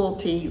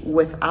cruelty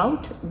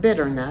without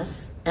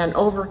bitterness and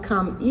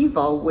overcome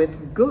evil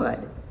with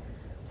good,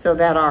 so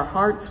that our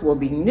hearts will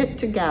be knit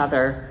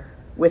together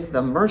with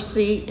the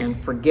mercy and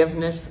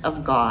forgiveness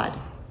of God.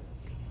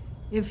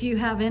 If you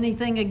have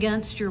anything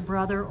against your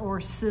brother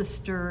or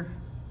sister,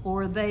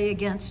 or they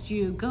against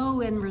you,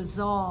 go and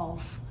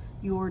resolve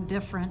your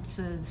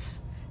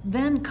differences.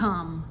 Then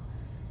come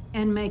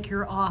and make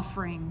your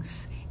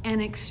offerings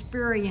and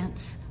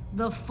experience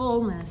the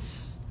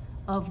fullness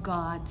of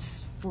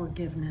God's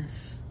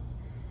forgiveness.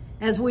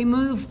 As we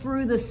move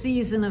through the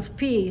season of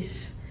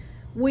peace,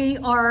 we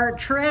are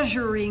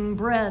treasuring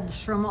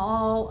breads from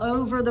all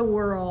over the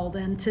world,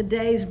 and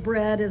today's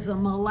bread is a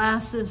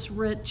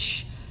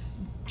molasses-rich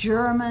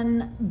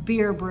German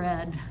beer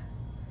bread.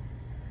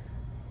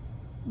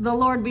 The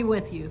Lord be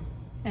with you.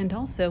 And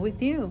also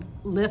with you.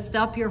 Lift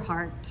up your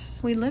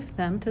hearts. We lift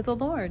them to the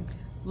Lord.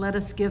 Let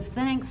us give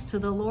thanks to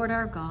the Lord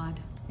our God.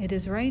 It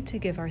is right to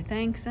give our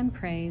thanks and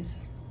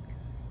praise.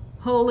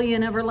 Holy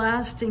and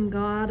everlasting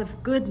God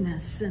of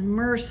goodness and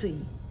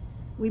mercy,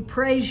 we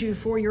praise you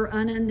for your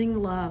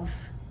unending love,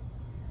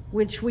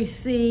 which we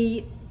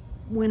see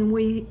when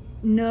we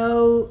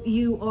know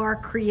you are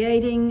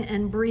creating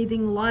and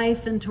breathing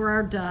life into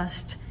our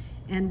dust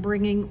and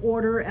bringing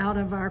order out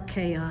of our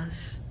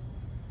chaos.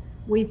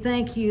 We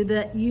thank you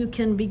that you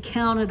can be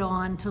counted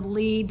on to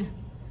lead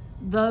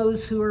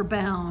those who are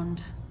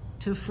bound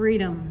to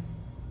freedom,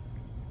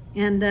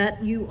 and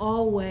that you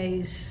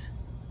always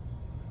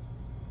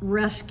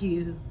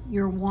rescue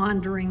your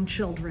wandering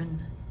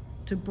children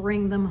to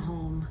bring them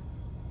home.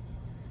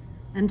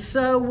 And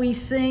so we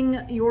sing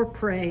your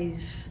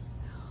praise.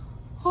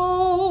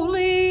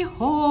 Holy,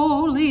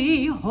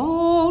 holy,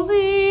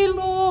 holy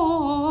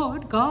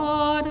Lord,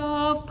 God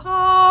of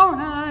power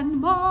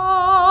and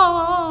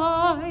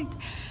might,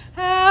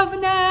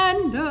 heaven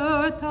and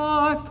earth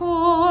are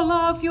full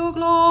of your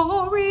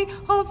glory.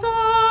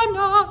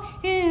 Hosanna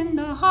in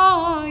the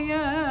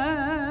highest.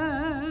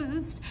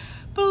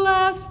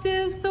 Blessed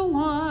is the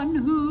one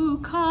who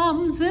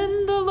comes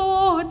in the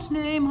Lord's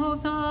name.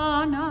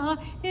 Hosanna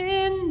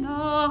in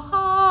the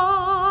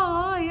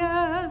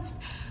highest.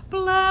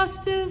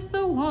 Blessed is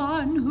the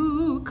one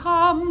who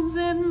comes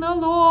in the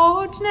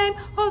Lord's name.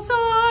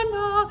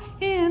 Hosanna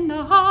in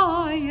the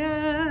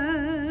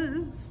highest.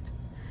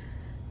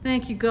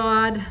 Thank you,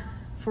 God,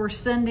 for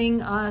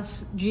sending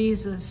us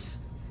Jesus,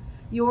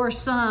 your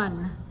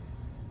Son,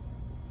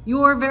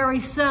 your very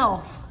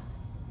self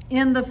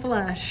in the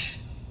flesh,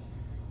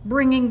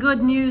 bringing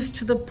good news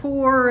to the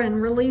poor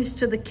and release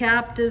to the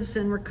captives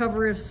and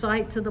recovery of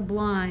sight to the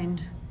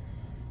blind.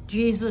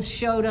 Jesus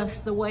showed us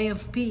the way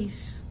of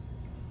peace.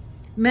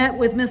 Met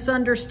with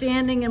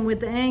misunderstanding and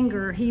with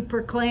anger, he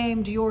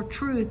proclaimed your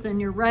truth and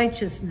your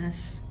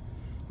righteousness.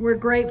 We're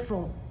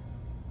grateful.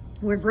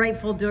 We're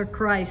grateful, dear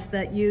Christ,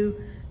 that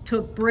you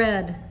took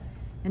bread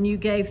and you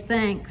gave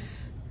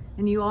thanks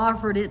and you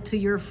offered it to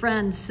your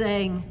friends,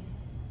 saying,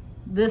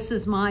 "This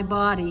is my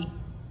body,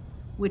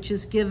 which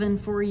is given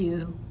for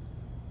you.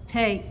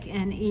 Take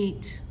and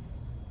eat.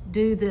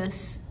 Do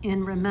this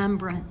in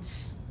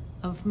remembrance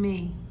of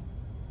me."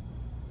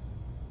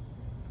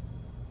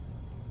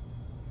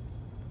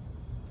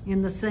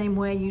 In the same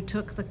way, you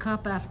took the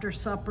cup after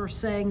supper,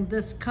 saying,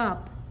 "This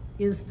cup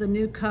is the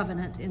new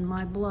covenant in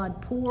my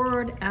blood,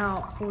 poured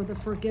out for the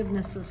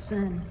forgiveness of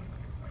sin.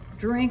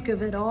 Drink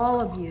of it, all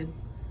of you.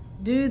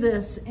 Do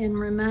this in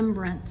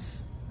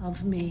remembrance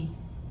of me."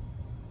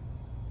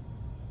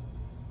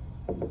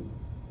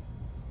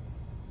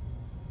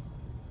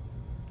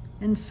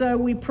 And so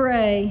we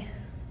pray,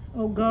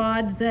 O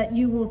God, that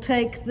you will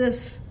take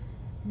this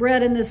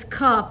bread and this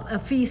cup, a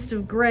feast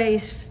of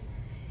grace,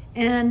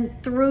 and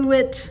through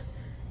it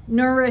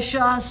nourish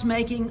us,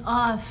 making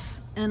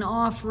us an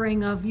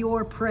offering of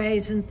your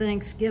praise and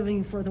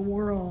thanksgiving for the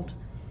world.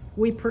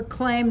 We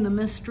proclaim the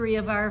mystery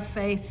of our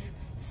faith,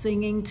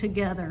 singing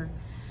together.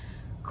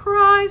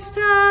 Christ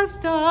has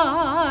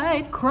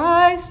died,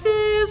 Christ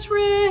is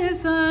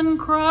risen,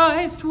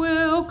 Christ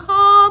will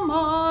come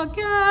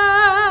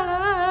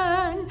again.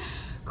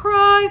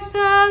 Christ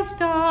has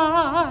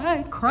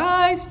died,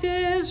 Christ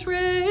is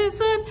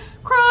risen,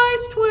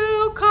 Christ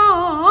will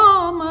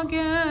come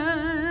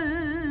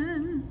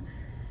again.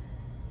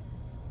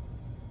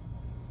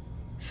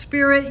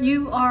 Spirit,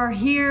 you are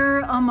here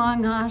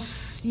among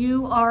us.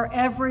 You are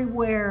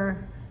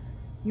everywhere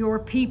your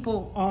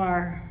people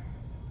are.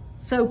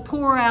 So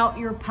pour out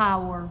your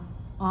power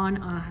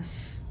on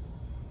us.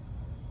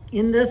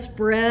 In this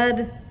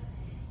bread,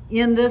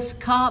 in this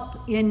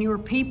cup, in your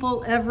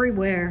people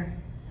everywhere.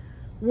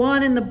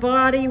 One in the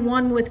body,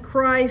 one with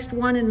Christ,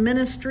 one in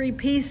ministry,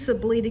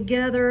 peaceably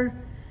together,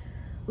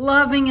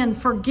 loving and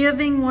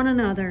forgiving one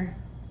another.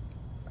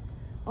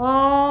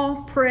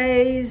 All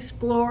praise,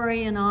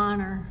 glory, and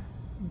honor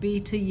be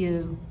to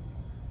you,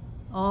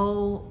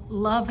 O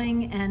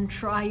loving and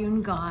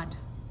triune God,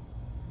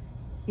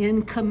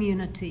 in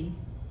community,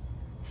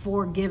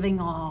 forgiving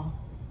all.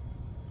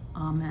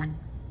 Amen.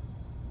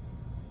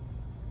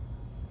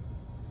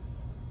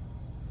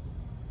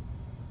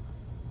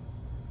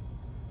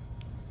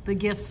 The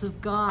gifts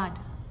of God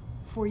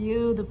for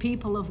you, the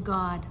people of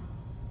God.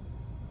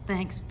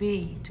 Thanks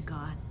be to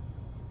God.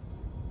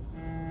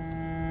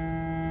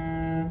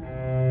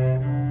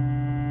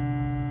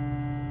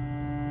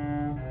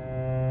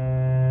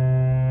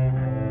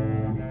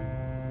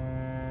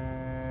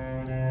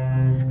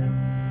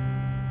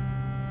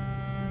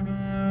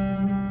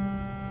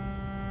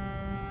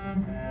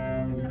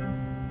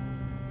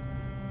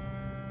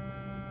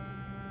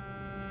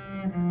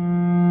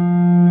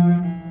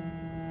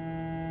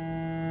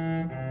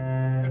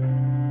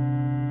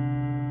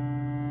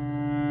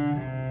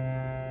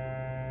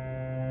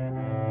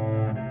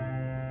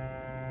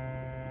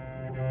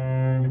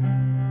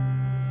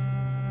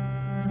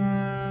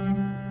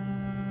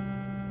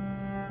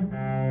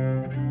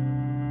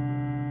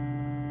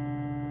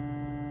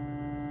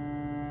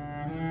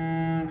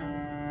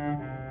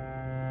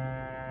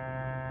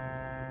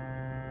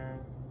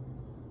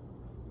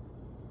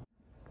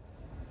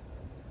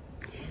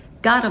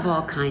 God of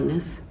all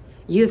kindness,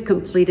 you have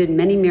completed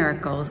many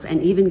miracles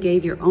and even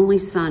gave your only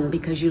Son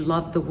because you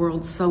loved the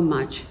world so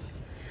much.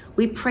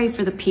 We pray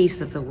for the peace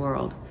of the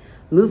world.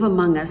 Move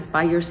among us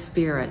by your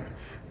Spirit.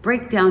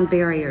 Break down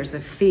barriers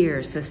of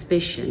fear,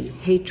 suspicion,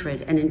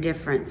 hatred, and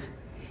indifference.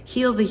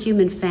 Heal the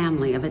human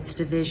family of its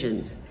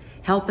divisions.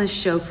 Help us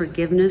show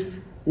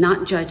forgiveness,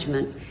 not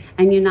judgment,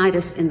 and unite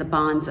us in the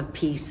bonds of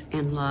peace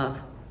and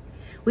love.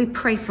 We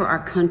pray for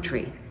our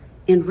country.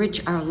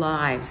 Enrich our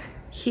lives.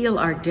 Heal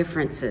our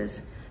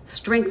differences,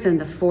 strengthen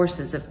the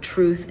forces of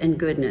truth and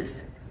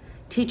goodness.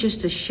 Teach us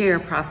to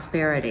share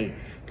prosperity,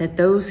 that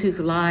those whose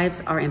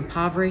lives are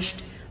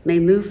impoverished may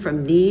move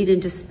from need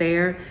and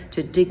despair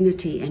to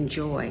dignity and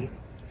joy.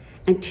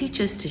 And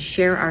teach us to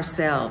share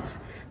ourselves,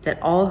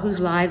 that all whose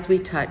lives we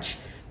touch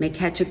may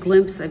catch a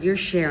glimpse of your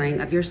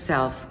sharing of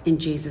yourself in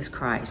Jesus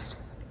Christ.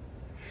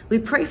 We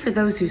pray for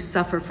those who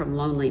suffer from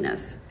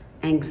loneliness,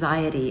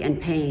 anxiety,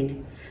 and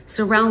pain.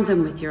 Surround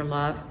them with your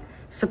love.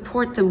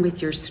 Support them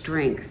with your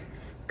strength,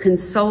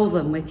 console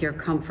them with your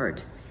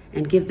comfort,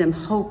 and give them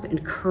hope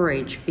and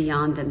courage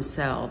beyond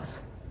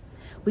themselves.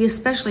 We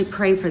especially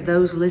pray for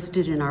those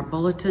listed in our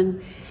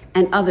bulletin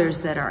and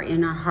others that are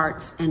in our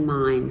hearts and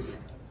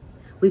minds.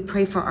 We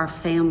pray for our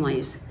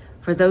families,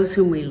 for those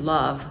whom we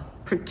love,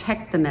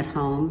 protect them at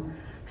home,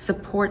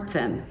 support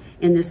them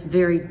in this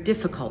very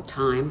difficult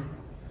time,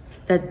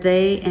 that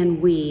they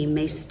and we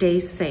may stay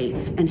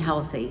safe and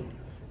healthy,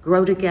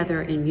 grow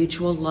together in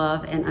mutual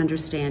love and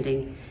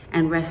understanding,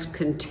 and rest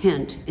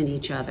content in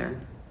each other.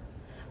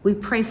 We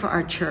pray for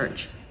our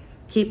church.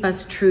 Keep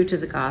us true to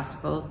the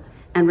gospel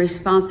and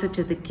responsive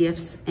to the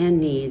gifts and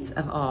needs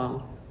of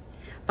all.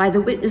 By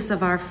the witness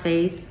of our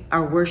faith,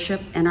 our worship,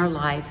 and our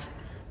life,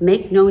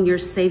 make known your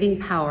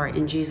saving power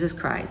in Jesus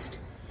Christ,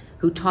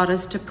 who taught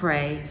us to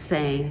pray,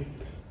 saying,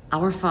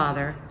 Our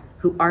Father,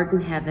 who art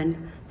in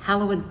heaven,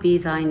 hallowed be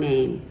thy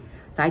name.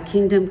 Thy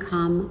kingdom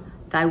come,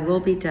 thy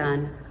will be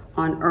done,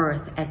 on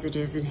earth as it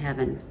is in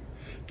heaven.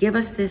 Give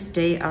us this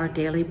day our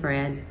daily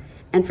bread,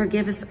 and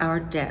forgive us our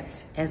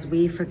debts as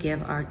we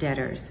forgive our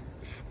debtors.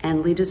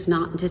 And lead us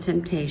not into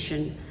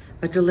temptation,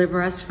 but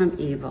deliver us from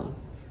evil.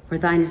 For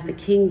thine is the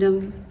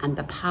kingdom, and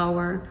the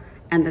power,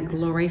 and the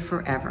glory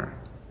forever.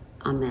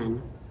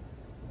 Amen.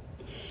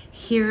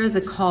 Hear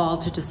the call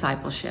to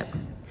discipleship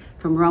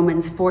from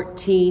Romans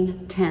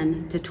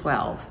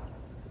 14:10-12.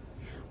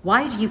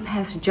 Why do you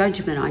pass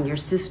judgment on your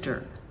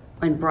sister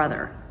and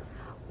brother?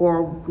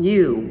 Or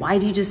you, why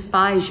do you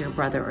despise your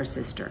brother or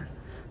sister?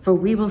 For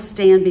we will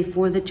stand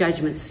before the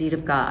judgment seat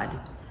of God.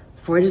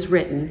 For it is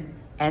written,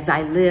 As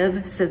I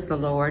live, says the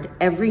Lord,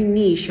 every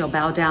knee shall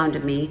bow down to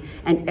me,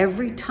 and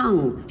every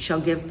tongue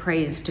shall give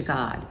praise to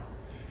God.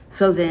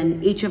 So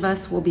then each of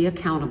us will be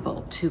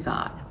accountable to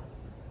God.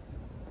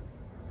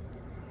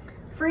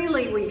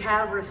 Freely we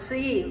have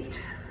received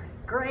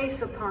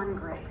grace upon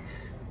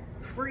grace.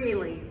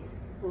 Freely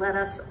let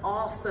us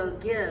also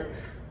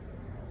give.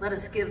 Let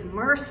us give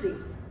mercy,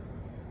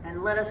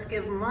 and let us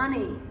give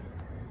money.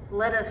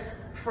 Let us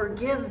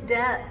forgive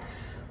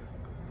debts.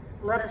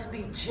 Let us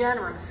be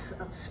generous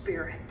of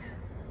spirit.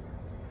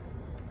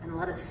 And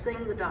let us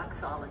sing the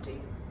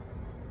doxology.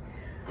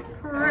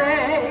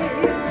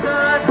 Praise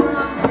God,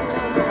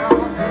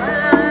 all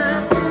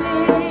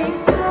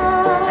blessings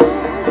flow.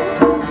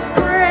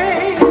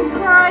 Praise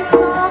Christ,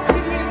 all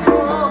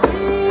people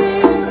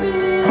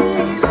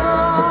here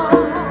below.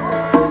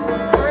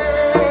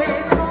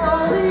 Praise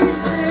Holy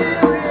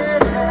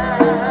Spirit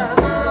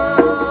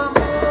evermore.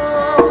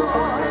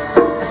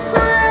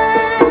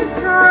 Praise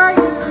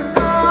Triune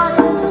God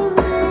whom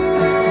we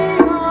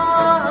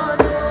adore.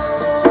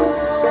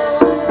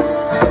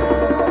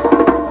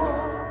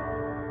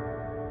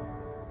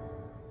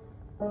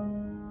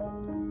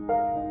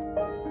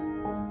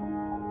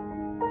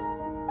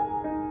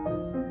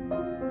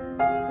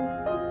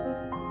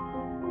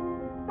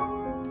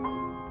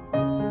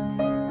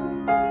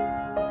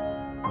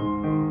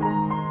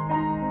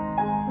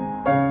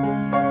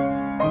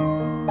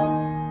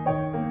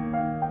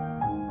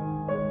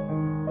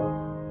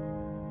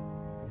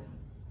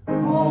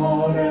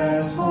 Called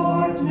as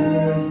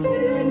partners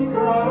in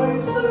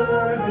Christ's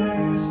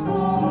service,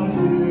 called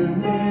to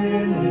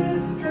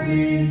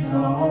ministries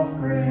of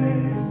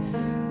grace,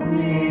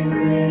 we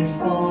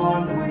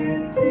respond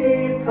with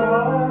deep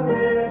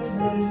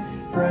commitment,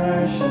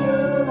 fresh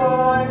new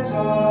lines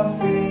of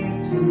faith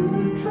to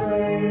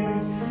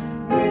trace.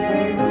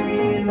 May we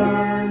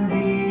learn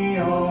the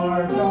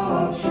art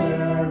of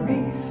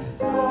sharing,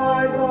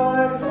 side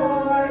by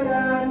side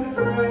and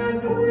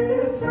friend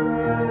with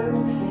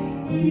friend,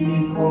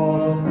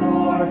 equal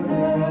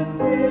partners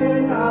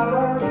in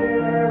our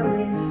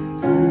caring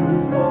to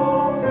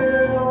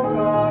fulfill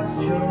God's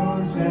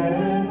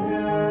chosen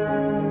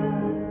end.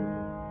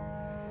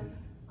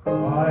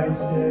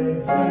 Christ's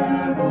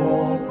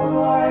example,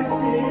 Christ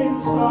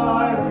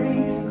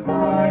inspiring,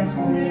 Christ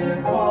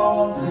we're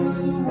called to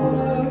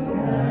work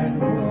and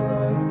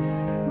work.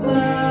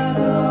 Let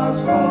us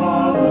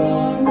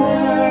follow,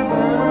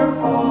 never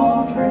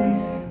faltering,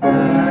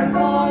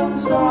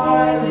 reconciling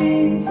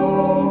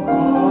folk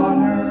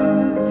on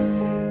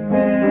earth,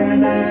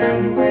 men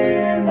and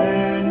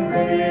women,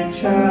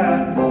 rich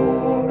and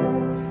poor,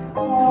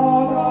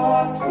 all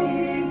God's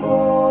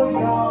people,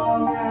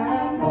 young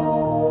and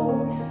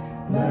old,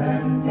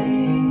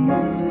 blending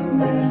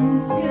human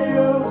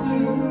skills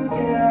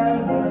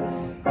together,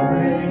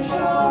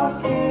 gracious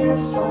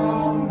gifts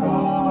from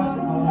God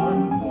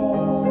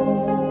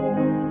unfold.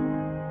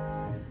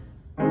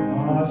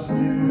 Us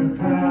new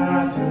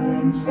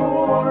patterns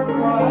for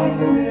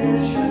Christ's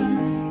mission,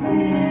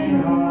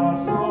 in us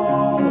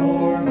small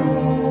or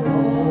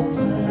global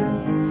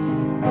sense.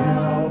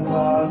 Help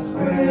us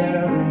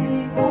carry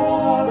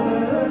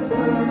others'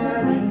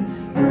 burdens,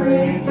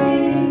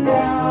 breaking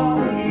down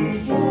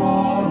each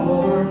wall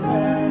or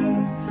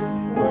fence.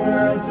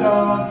 Words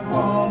of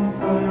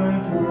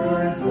comfort,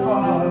 words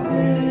of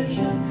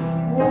vision,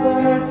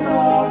 words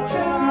of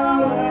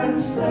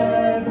challenge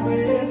said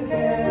with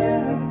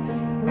care,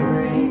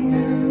 bring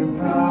new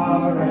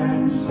power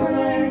and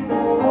strength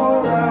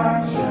for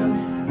action,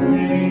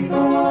 make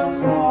us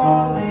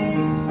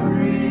colleagues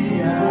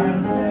free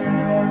and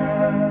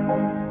fair.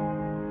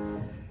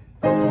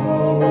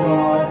 So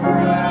God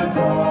grant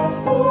us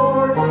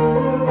for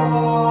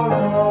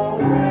tomorrow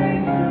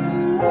ways to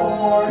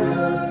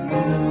order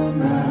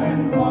human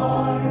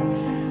life,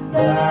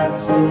 that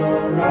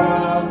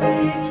surround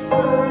each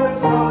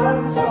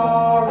person's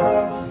sorrow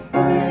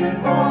with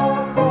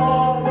a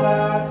calm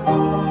that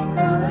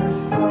conquers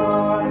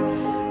strife.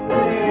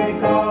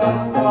 Make us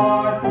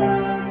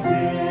partners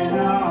in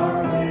our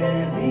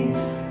living,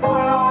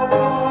 our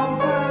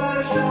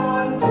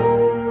compassion to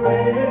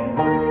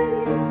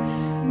increase.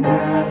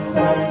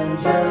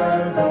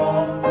 Messengers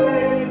of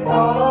faith,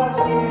 us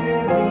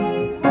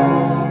giving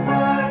hope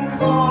and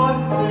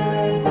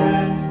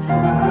confidence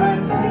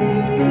and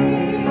peace.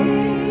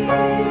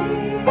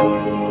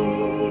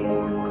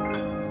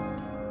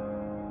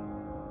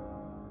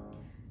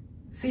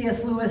 C.S.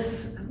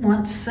 Lewis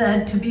once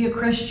said, to be a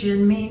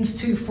Christian means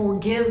to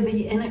forgive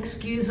the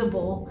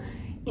inexcusable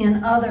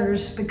in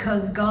others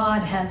because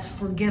God has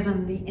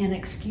forgiven the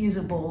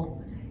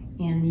inexcusable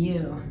in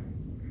you.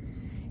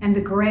 And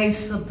the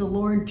grace of the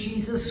Lord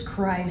Jesus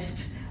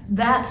Christ,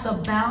 that's a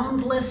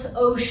boundless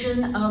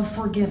ocean of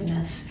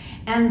forgiveness.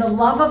 And the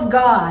love of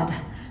God,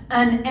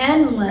 an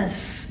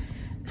endless,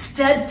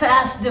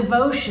 steadfast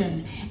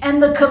devotion.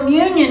 And the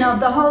communion of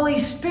the Holy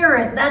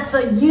Spirit, that's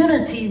a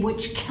unity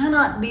which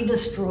cannot be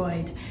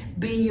destroyed.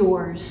 Be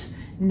yours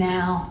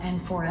now and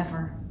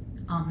forever.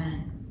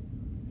 Amen.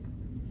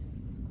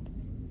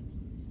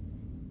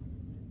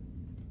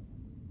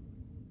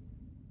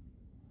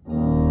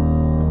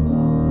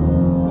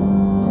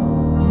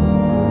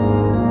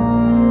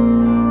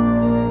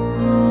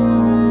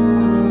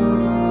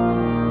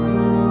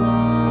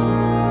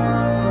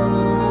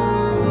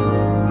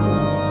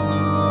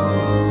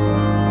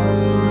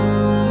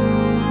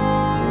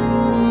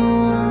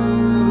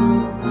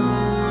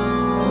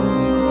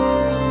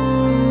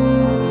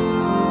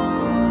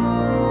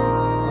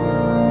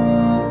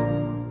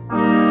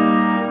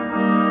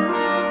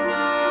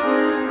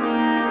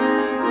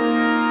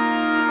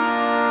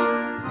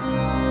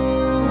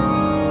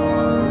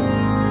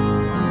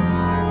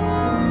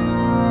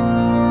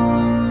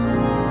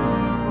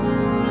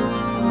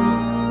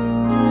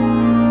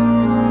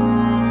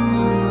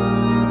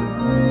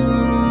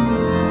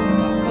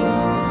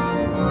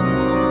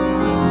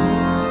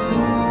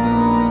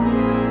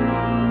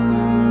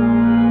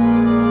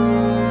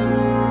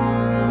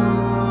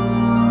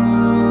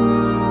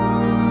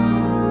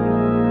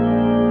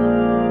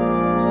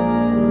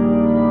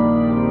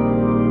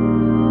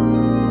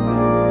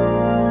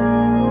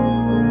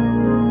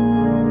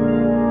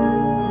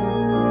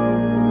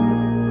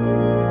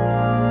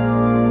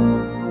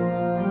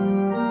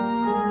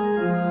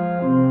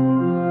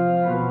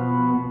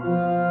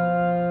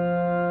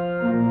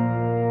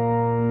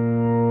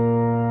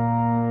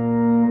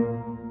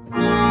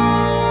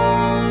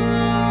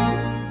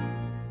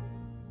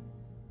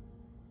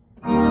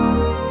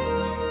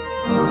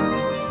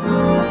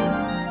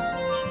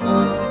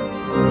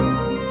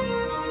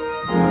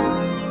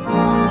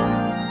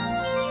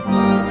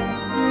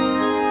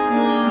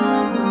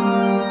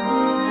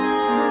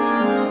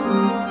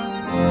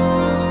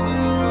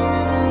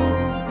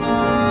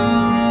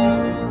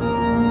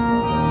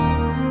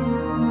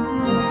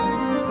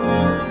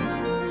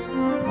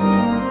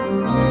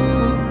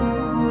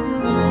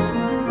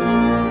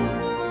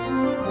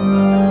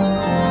 Amen.